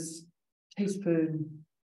this teaspoon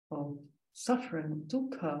of suffering,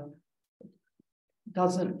 dukkha,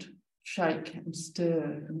 doesn't shake and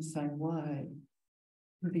stir in the same way.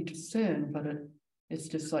 It can be discerned, but it's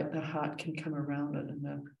just like the heart can come around it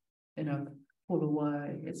in a fuller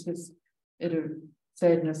way. It's just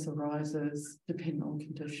sadness arises depending on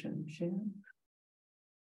conditions, yeah.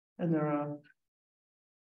 And there are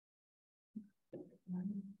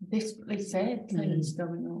desperately sad things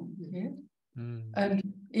going on, yeah.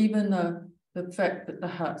 And even the fact that the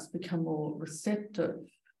heart's become more receptive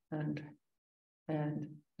and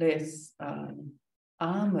less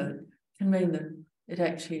armored can mean that it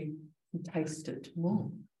actually can taste it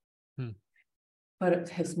more. but it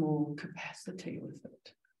has more capacity with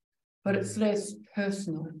it. But it's less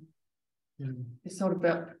personal. It's not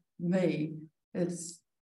about me.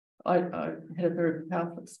 I had a very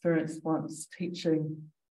powerful experience once teaching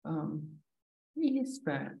years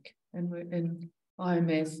back, and we're in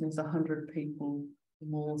IMS, and there's 100 people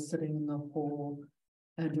more sitting in the hall,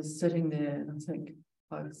 and just sitting there, and I think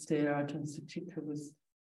I was there, Ajahn Suchika was,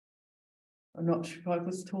 I'm not sure if I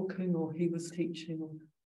was talking or he was teaching, or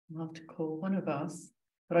Martico, one of us,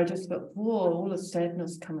 but I just felt, whoa, all the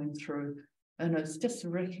sadness coming through, and it's just a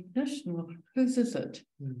recognition of whose is it?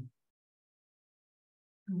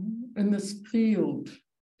 In this field,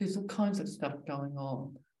 there's all kinds of stuff going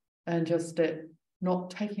on, and just that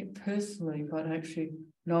not taking it personally, but actually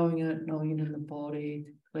knowing it in the body,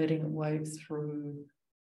 letting it wave through,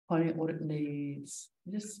 finding out what it needs,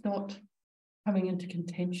 just not coming into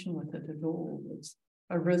contention with it at all. It's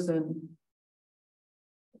arisen.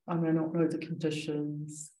 I may not know the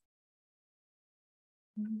conditions,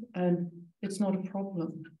 and it's not a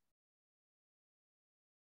problem.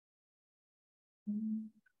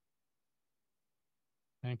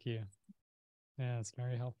 Thank you. Yeah, it's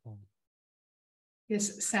very helpful.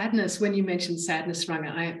 Yes, sadness, when you mentioned sadness,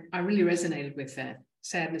 Ranga, I really resonated with that.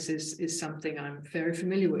 Sadness is something I'm very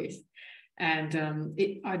familiar with. And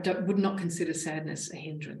I would not consider sadness a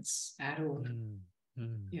hindrance at all.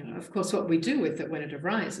 You know, of course, what we do with it when it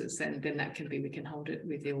arises, then that can be, we can hold it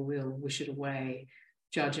with ill will, wish it away,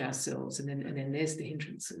 judge ourselves, and then there's the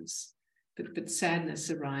hindrances. But sadness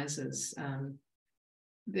arises.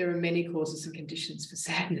 There are many causes and conditions for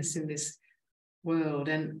sadness in this world.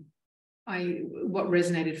 And what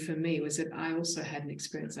resonated for me was that I also had an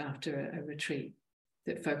experience after a retreat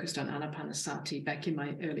that focused on anapanasati back in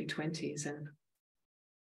my early 20s and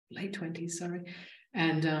late 20s, sorry.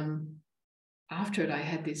 And after it, I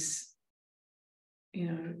had this,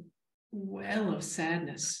 well of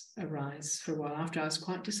sadness arise for a while after. I was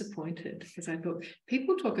quite disappointed because I thought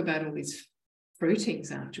people talk about all these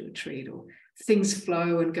fruitings after a retreat, or things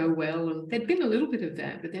flow and go well, and there'd been a little bit of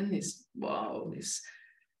that, but then this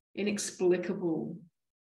inexplicable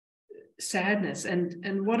sadness.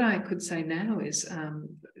 And what I could say now is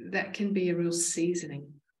that can be a real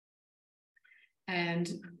seasoning,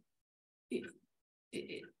 and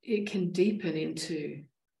it can deepen into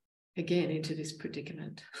this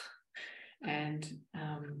predicament and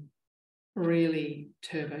really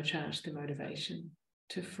turbocharge the motivation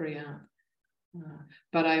to free up.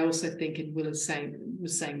 But I also think, and Willa was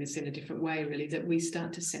saying this in a different way, really, that we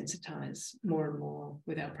start to sensitize more and more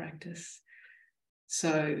with our practice.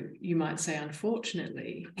 So you might say,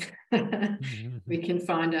 unfortunately, we can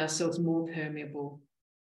find ourselves more permeable,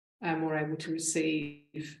 more able to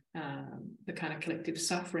receive the kind of collective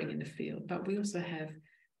suffering in the field. But we also have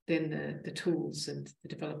then the tools and the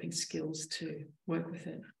developing skills to work with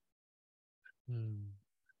it.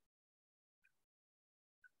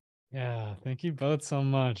 Yeah, thank you both so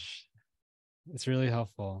much. It's really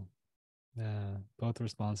helpful. Yeah, both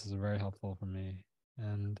responses are very helpful for me.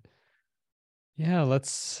 And yeah,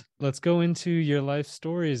 let's go into your life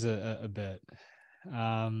stories a bit.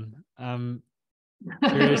 I'm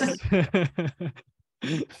curious.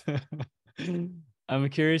 I'm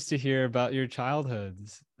curious to hear about your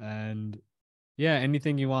childhoods, and yeah,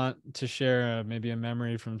 anything you want to share, maybe a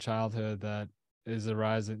memory from childhood that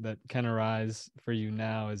can arise for you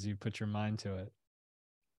now as you put your mind to it.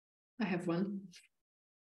 I have one.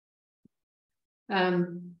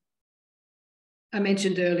 I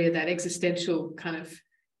mentioned earlier that existential kind of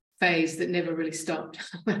phase that never really stopped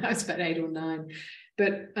when I was about 8 or 9.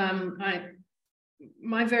 But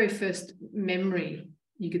my very first memory,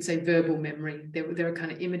 you could say verbal memory, there were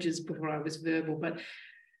kind of images before I was verbal, but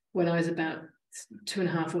when I was about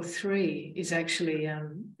 2.5 or 3, is actually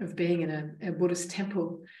of being in a Buddhist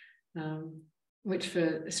temple, which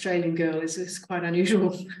for Australian girl is quite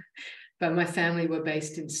unusual. But my family were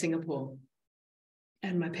based in Singapore,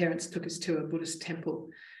 and my parents took us to a Buddhist temple.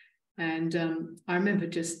 And I remember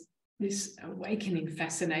just this awakening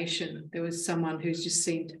fascination. There was someone who's just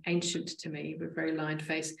seemed ancient to me, with a very lined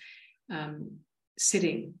face,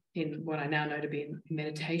 sitting in what I now know to be in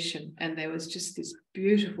meditation. And there was just this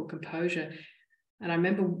beautiful composure. And I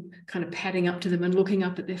remember kind of padding up to them and looking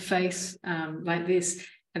up at their face like this,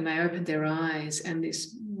 and they opened their eyes, and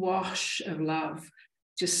this wash of love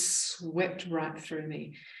just swept right through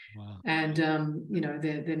me. Wow. And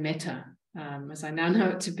their metta, as I now know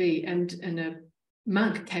it to be, and a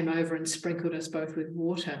monk came over and sprinkled us both with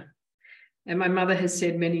water. And my mother has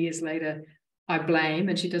said many years later, I blame,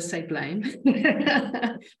 and she does say blame.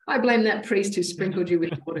 I blame that priest who sprinkled you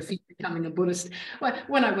with water for becoming a Buddhist. Well,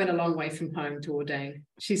 when I went a long way from home to ordain,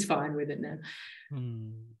 she's fine with it now.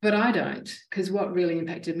 But I don't, because what really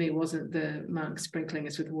impacted me wasn't the monk sprinkling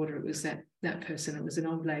us with water. It was that person. It was an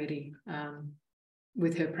old lady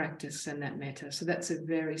with her practice and that metta. So that's a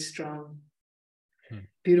very strong,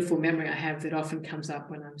 beautiful memory I have that often comes up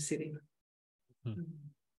when I'm sitting.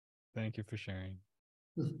 Thank you for sharing.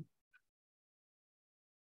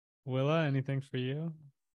 Willa, anything for you?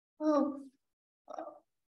 Well,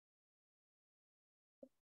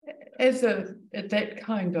 at that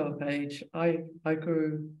kind of age, I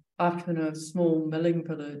grew up in a small milling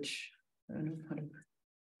village in a kind of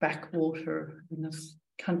backwater in this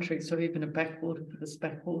country, so even a backwater for this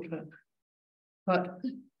backwater. But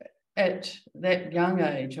at that young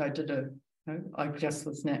age, I just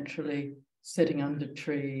was naturally sitting under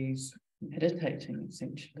trees, meditating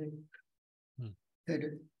essentially.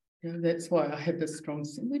 That's why I had this strong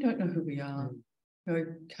sense. We don't know who we are. I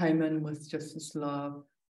came in with just this love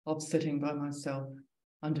of sitting by myself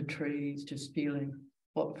under trees, just feeling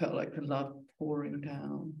what felt like the love pouring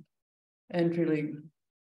down, and really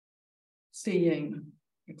seeing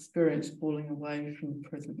experience falling away from the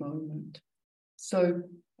present moment. So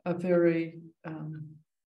a very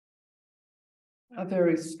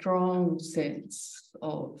strong sense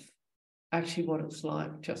of actually what it's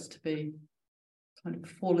like just to be kind of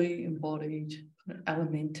fully embodied, kind of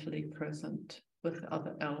elementally present with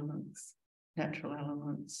other elements, natural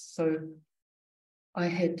elements. So I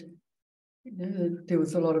had, there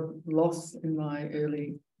was a lot of loss in my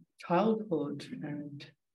early childhood, and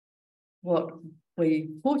what we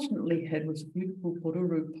fortunately had was a beautiful Buddha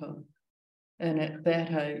Rupa. And at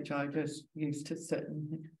that age, I just used to sit and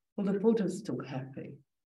think, well, the Buddha's still happy.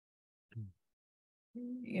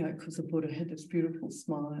 Because the Buddha had this beautiful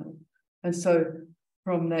smile. And so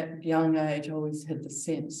from that young age, I always had the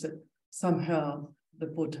sense that somehow the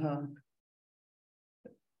Buddha,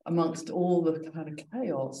 amongst all the kind of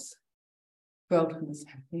chaos, felt in his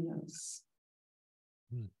happiness.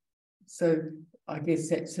 So I guess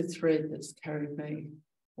that's the thread that's carried me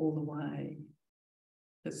all the way.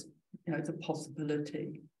 It's a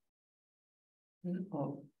possibility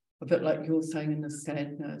of a bit like you're saying in the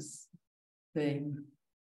sadness, being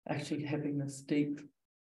actually having this deep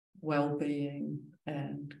well-being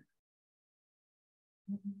and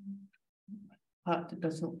heart that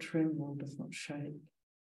does not tremble, does not shake.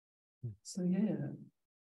 So yeah.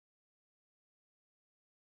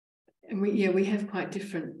 And we have quite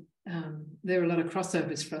different, there are a lot of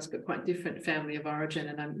crossovers for us, but quite different family of origin.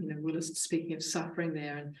 And I'm, Willa's speaking of suffering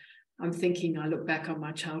there, and I'm thinking, I look back on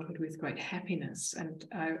my childhood with great happiness, and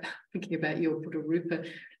thinking about your Buddha Rupa.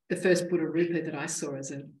 The first Buddha Rupa that I saw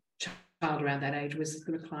as a child around that age was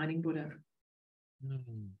the reclining Buddha.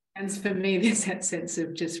 And for me, there's that sense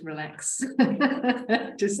of just relax.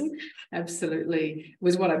 Just absolutely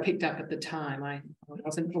was what I picked up at the time. I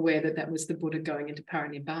wasn't aware that was the Buddha going into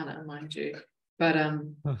Parinibbana, mind you. But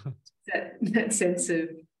that sense of,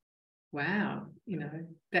 wow,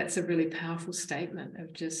 that's a really powerful statement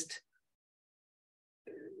of just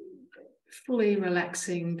fully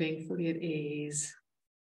relaxing, being fully at ease.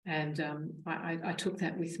 And I took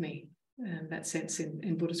that with me, that sense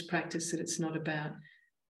in Buddhist practice, that it's not about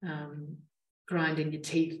grinding your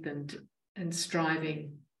teeth and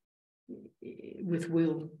striving with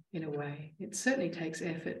will in a way. It certainly takes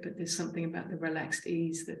effort, but there's something about the relaxed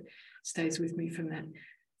ease that stays with me from that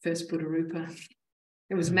first Buddha Rupa.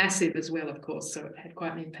 It was massive as well, of course, so it had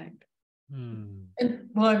quite an impact. And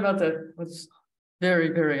my mother was very,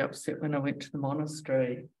 very upset when I went to the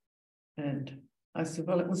monastery, and I said,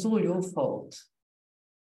 well, it was all your fault.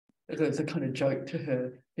 It was a kind of joke to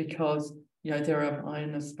her, because there are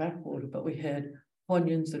in this backwater, but we had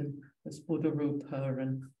onions and this Buddha Rupa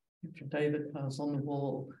and David Pass on the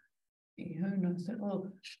wall. And I said, oh,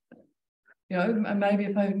 maybe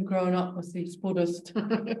if I hadn't grown up with these Buddhist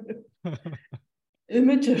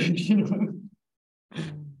images,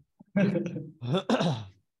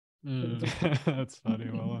 That's funny,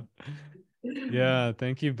 Willa. Yeah,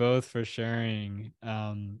 thank you both for sharing.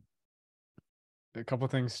 A couple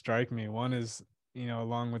things strike me. One is,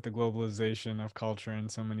 along with the globalization of culture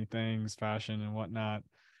and so many things, fashion and whatnot,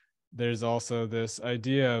 there's also this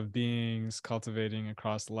idea of beings cultivating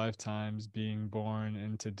across lifetimes, being born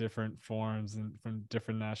into different forms and from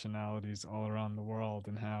different nationalities all around the world,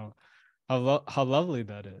 and how lovely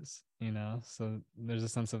that is, So there's a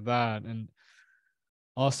sense of that. And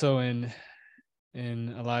also in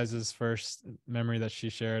Eliza's first memory that she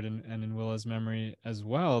shared, and in Willa's memory as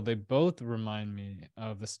well, they both remind me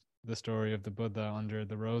of this the story of the Buddha under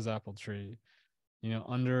the rose apple tree,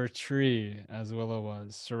 under a tree, as Willa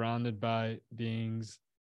was, surrounded by beings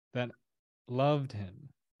that loved him,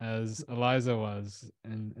 as Eliza was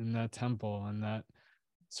in that temple, and that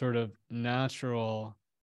sort of natural,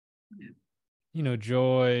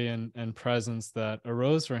 joy and presence that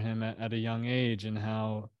arose for him at a young age, and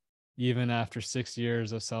how even after 6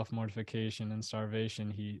 years of self-mortification and starvation,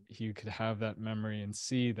 he could have that memory and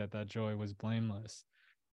see that joy was blameless.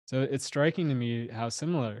 So it's striking to me how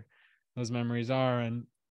similar those memories are. And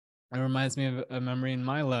it reminds me of a memory in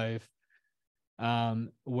my life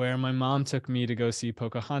where my mom took me to go see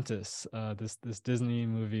Pocahontas, this Disney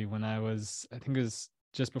movie, when I think it was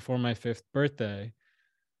just before my 5th birthday.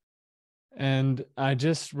 And I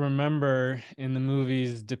just remember in the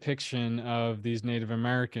movie's depiction of these Native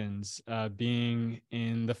Americans being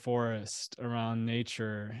in the forest around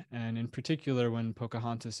nature. And in particular, when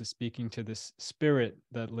Pocahontas is speaking to this spirit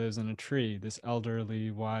that lives in a tree, this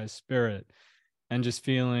elderly, wise spirit, and just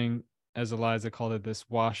feeling, as Eliza called it, this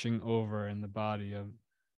washing over in the body of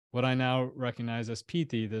what I now recognize as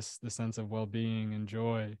piti, the sense of well-being and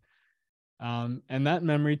joy. And that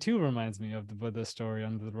memory too reminds me of the Buddha story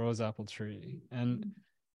under the rose apple tree. And,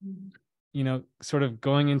 sort of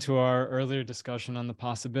going into our earlier discussion on the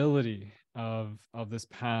possibility of this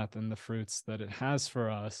path and the fruits that it has for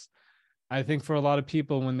us, I think for a lot of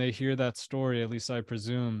people, when they hear that story, at least I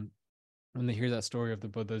presume, when they hear that story of the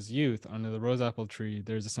Buddha's youth under the rose apple tree,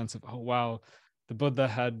 there's a sense of, oh, wow, the Buddha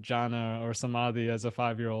had jhana or samadhi as a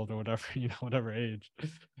 5-year-old or whatever, whatever age.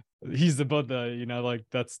 He's the Buddha, like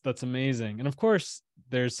that's amazing. And of course,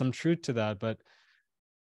 there's some truth to that. But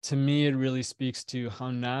to me, it really speaks to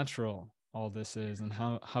how natural all this is and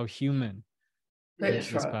how human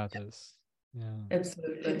this path is. Yeah,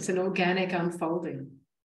 absolutely. It's an organic unfolding.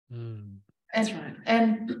 That's right.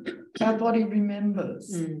 And our body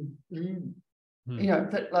remembers.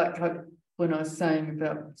 But like when I was saying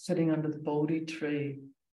about sitting under the Baldy tree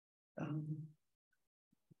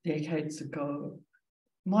decades ago,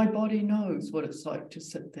 my body knows what it's like to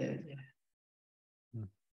sit there.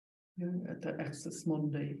 At the Axis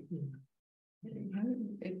Mundi.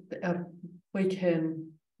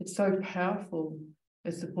 It's so powerful,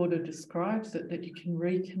 as the Buddha describes it, that you can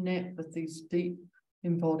reconnect with these deep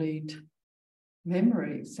embodied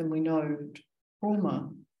memories. And we know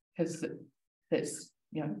trauma has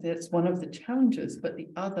that's one of the challenges, but the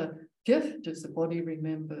other gift is the body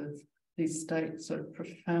remembers these states of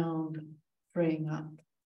profound freeing up.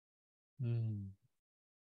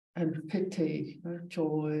 And piti,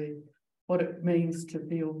 joy, what it means to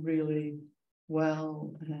feel really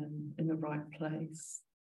well and in the right place.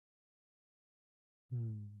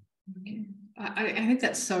 Okay. I think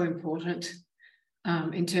that's so important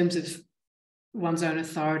in terms of one's own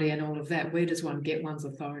authority and all of that. Where does one get one's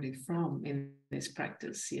authority from in this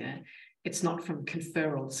practice? Yeah, it's not from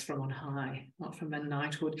conferrals from on high, not from a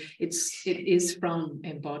knighthood. It is from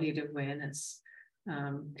embodied awareness.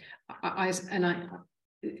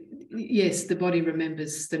 Yes, the body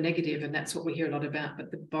remembers the negative, and that's what we hear a lot about,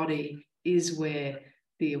 but the body is where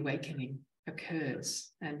the awakening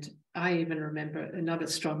occurs. And I even remember another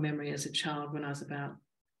strong memory as a child when I was about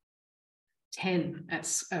 10 at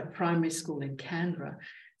a primary school in Canberra.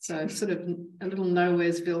 So sort of a little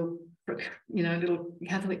nowheresville, little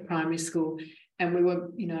Catholic primary school. And we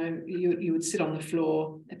were, you would sit on the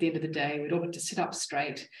floor at the end of the day. We'd all have to sit up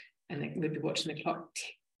straight, and we'd be watching the clock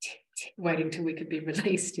tick, tick, tick, waiting till we could be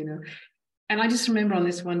released, And I just remember on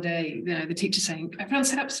this one day, the teacher saying, everyone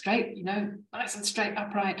sit up straight, nice and straight,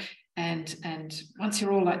 upright. And once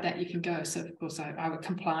you're all like that, you can go. So of course I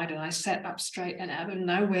complied, and I sat up straight, and out of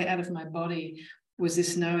nowhere, out of my body was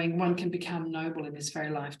this knowing one can become noble in this very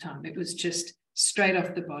lifetime. It was just straight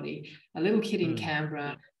off the body. A little kid in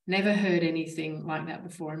Canberra, never heard anything like that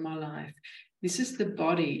before in my life. This is the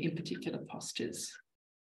body in particular postures.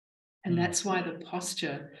 And that's why the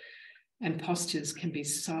posture and postures can be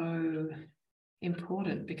so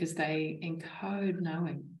important, because they encode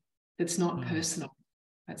knowing. It's not personal.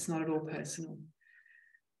 That's not at all personal.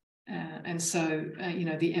 And so,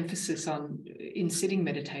 the emphasis in sitting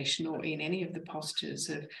meditation or in any of the postures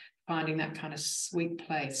of finding that kind of sweet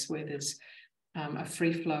place where there's a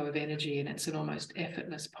free flow of energy and it's an almost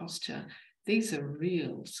effortless posture. These are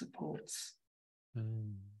real supports.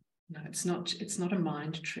 No, it's not a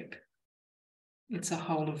mind trick. It's a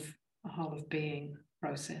whole of being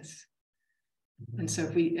process. And so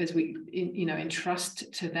as we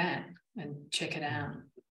entrust to that and check it out,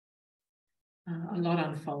 a lot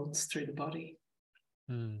unfolds through the body.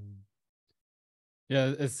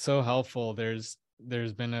 Yeah, it's so helpful. There's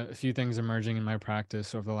there's been a few things emerging in my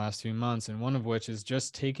practice over the last few months, and one of which is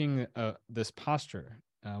just taking this posture,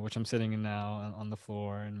 which I'm sitting in now on the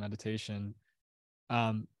floor in meditation.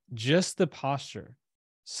 Just the posture,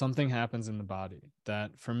 something happens in the body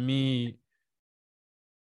that for me,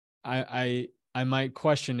 I might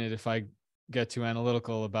question it if I get too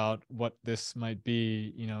analytical about what this might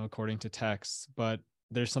be, you know, according to texts, but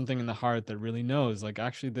there's something in the heart that really knows, like,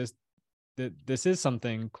 actually this is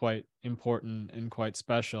something quite important and quite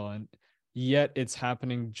special, and yet it's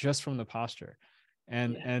happening just from the posture.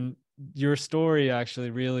 And your story actually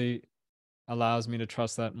really allows me to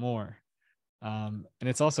trust that more. And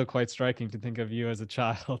it's also quite striking to think of you as a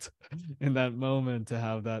child in that moment, to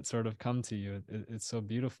have that sort of come to you. It's so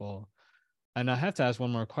beautiful. And I have to ask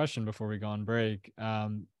one more question before we go on break.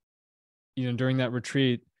 You know, during that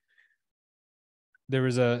retreat, there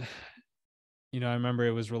was I remember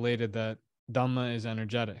it was related that Dhamma is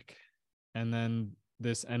energetic. And then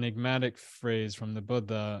this enigmatic phrase from the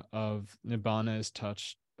Buddha of Nibbana is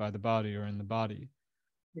touched by the body or in the body.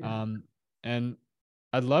 Yeah. And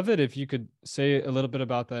I'd love it if you could say a little bit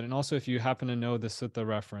about that. And also if you happen to know the sutta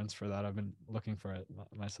reference for that. I've been looking for it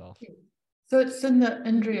myself. So it's in the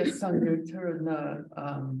Indriya Samyutta in the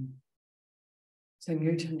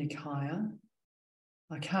Samyutta Nikaya.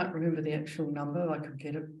 I can't remember the actual number. I could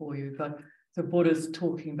get it for you, but the Buddha's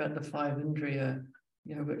talking about the 5 Indriya,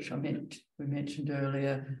 which we mentioned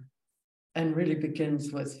earlier, and really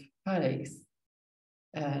begins with faith,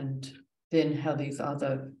 and then how these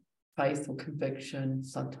other faith or conviction,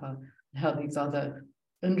 saddha, and how these other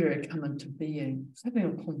Indriya come into being. I was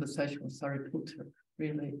having a conversation with Sariputta,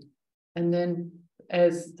 really. And then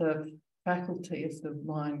as the faculty, as the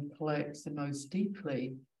mind collects and knows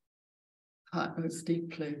deeply,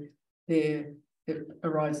 there it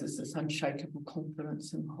arises this unshakable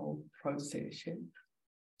confidence in the whole process. Yeah?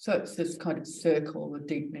 So it's this kind of circle, a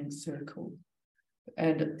deepening circle.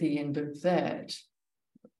 And at the end of that,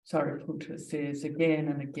 Sariputta says, again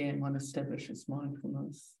and again, one establishes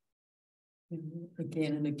mindfulness.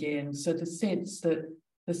 Again and again. So the sense that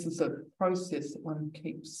this is a process that one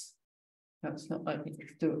keeps. It's not like you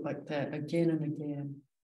just do it like that, again and again.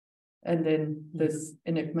 And then there's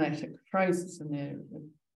enigmatic phrases in there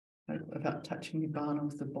about touching Nibbana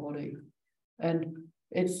with the body. And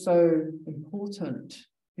it's so important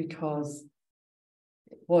because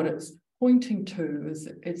what it's pointing to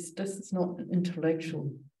is this is not an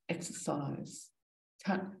intellectual exercise.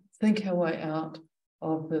 Can't think our way out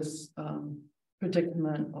of this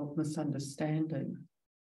predicament of misunderstanding.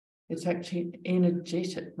 It's actually an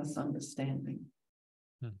energetic misunderstanding.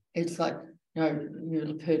 It's like,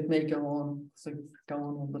 you've heard me go on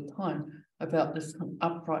all the time about this kind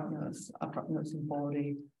of uprightness in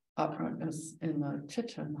body, uprightness in the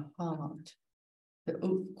chitta, in the heart,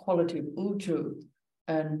 the quality of uju.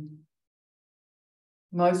 And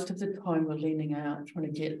most of the time we're leaning out,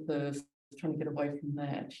 trying to get away from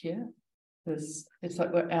that, yeah? It's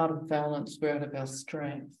like we're out of balance, we're out of our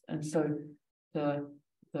strength. And so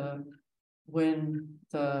when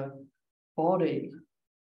the body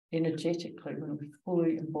energetically, when we're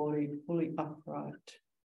fully embodied, fully upright,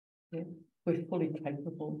 yeah, we're fully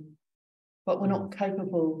capable. But we're not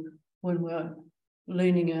capable when we're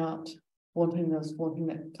leaning out, wanting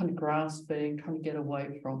that kind of grasping, trying to get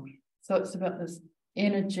away from. So it's about this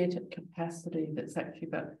energetic capacity that's actually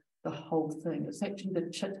about the whole thing. It's actually the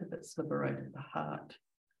chitta that's liberated, the heart,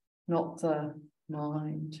 not the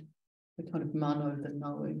mind, the kind of mano, the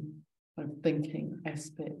knowing, kind of thinking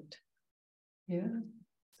aspect. Yeah.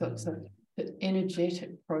 So it's an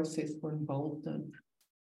energetic process we're involved in.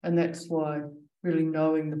 And that's why really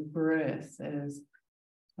knowing the breath as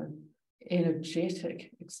an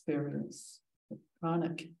energetic experience, the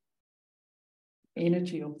pranic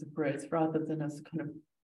energy of the breath, rather than as a kind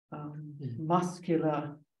of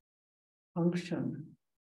muscular function.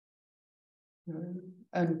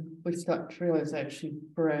 And we start to realize actually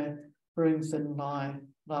breath brings in life,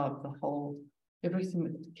 love, the whole, everything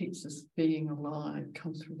that keeps us being alive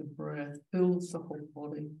comes through the breath, fills the whole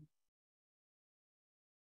body.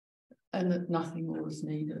 And that nothing more is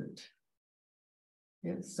needed.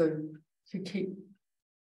 Yeah, so to keep,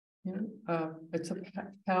 it's a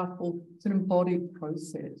powerful, it's an embodied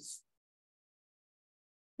process.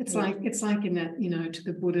 It's like in that, to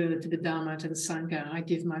the Buddha, to the Dharma, to the Sangha,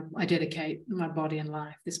 I dedicate my body and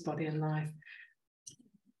life, this body and life.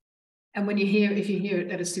 And if you hear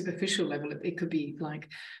it at a superficial level, it could be like,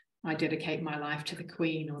 I dedicate my life to the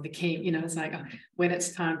Queen or the King. It's like, when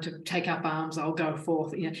it's time to take up arms, I'll go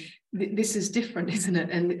forth. This is different, isn't it?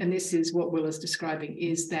 And this is what Willa's describing,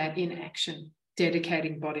 is that in action,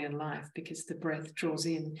 dedicating body and life, because the breath draws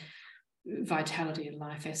in vitality and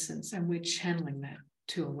life essence, and we're channeling that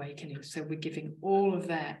to awakening. So we're giving all of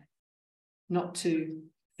that, not to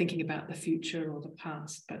thinking about the future or the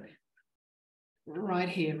past, but right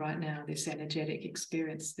here, right now, this energetic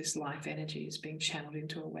experience, this life energy is being channeled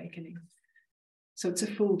into awakening. So it's a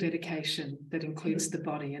full dedication that includes the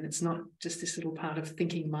body, and it's not just this little part of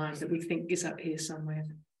thinking mind that we think is up here somewhere,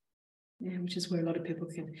 which is where a lot of people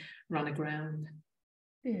can run aground.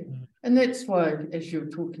 Yeah, and that's why, as you're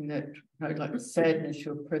talking, that like sadness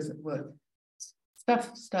you're present with,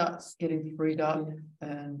 stuff starts getting freed up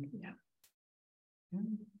and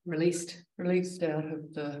released out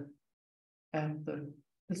of the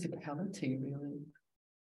physicality, really.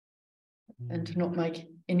 And to not make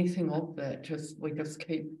anything of that, we just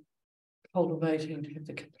keep cultivating to have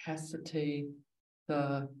the capacity,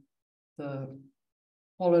 the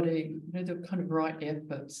quality, the kind of right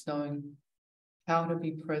efforts, knowing how to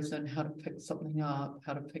be present, how to pick something up,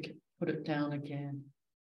 how to put it down again,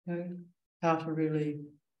 how to really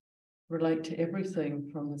relate to everything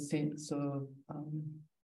from the sense of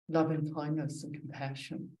love and kindness and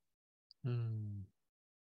compassion.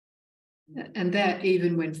 And that,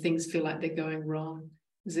 even when things feel like they're going wrong,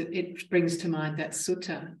 it brings to mind that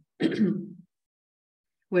sutta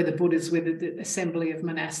where the Buddhas, where the assembly of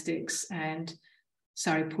monastics and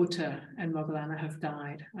Sariputta and Moggallana have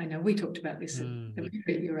died. I know we talked about this at the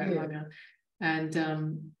retreat you were at, Ranga. And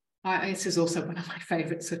this is also one of my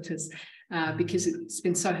favourite suttas because it's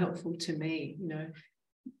been so helpful to me.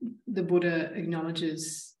 The Buddha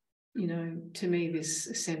acknowledges, to me, this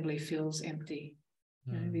assembly feels empty.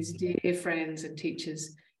 These dear friends and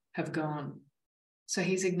teachers have gone. So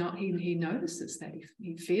he notices that,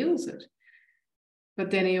 he feels it. But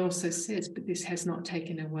then he also says, but this has not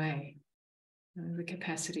taken away the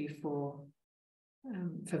capacity for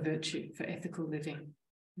virtue, for ethical living,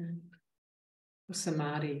 for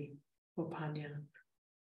samadhi, for panya.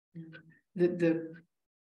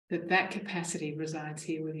 That capacity resides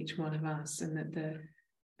here with each one of us, and that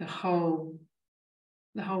the whole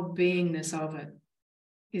beingness of it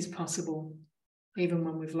is possible, even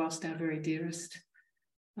when we've lost our very dearest,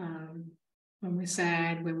 when we're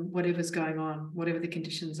sad, when whatever's going on, whatever the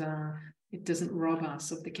conditions are, it doesn't rob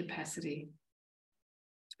us of the capacity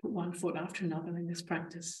to put one foot after another in this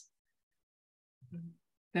practice.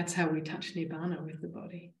 That's how we touch Nibbana with the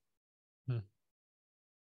body.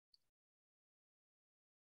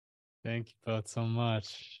 Thank you both so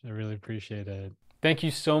much. I really appreciate it. Thank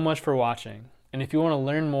you so much for watching. And if you want to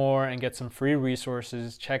learn more and get some free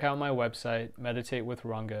resources, check out my website,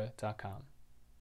 meditatewithranga.com.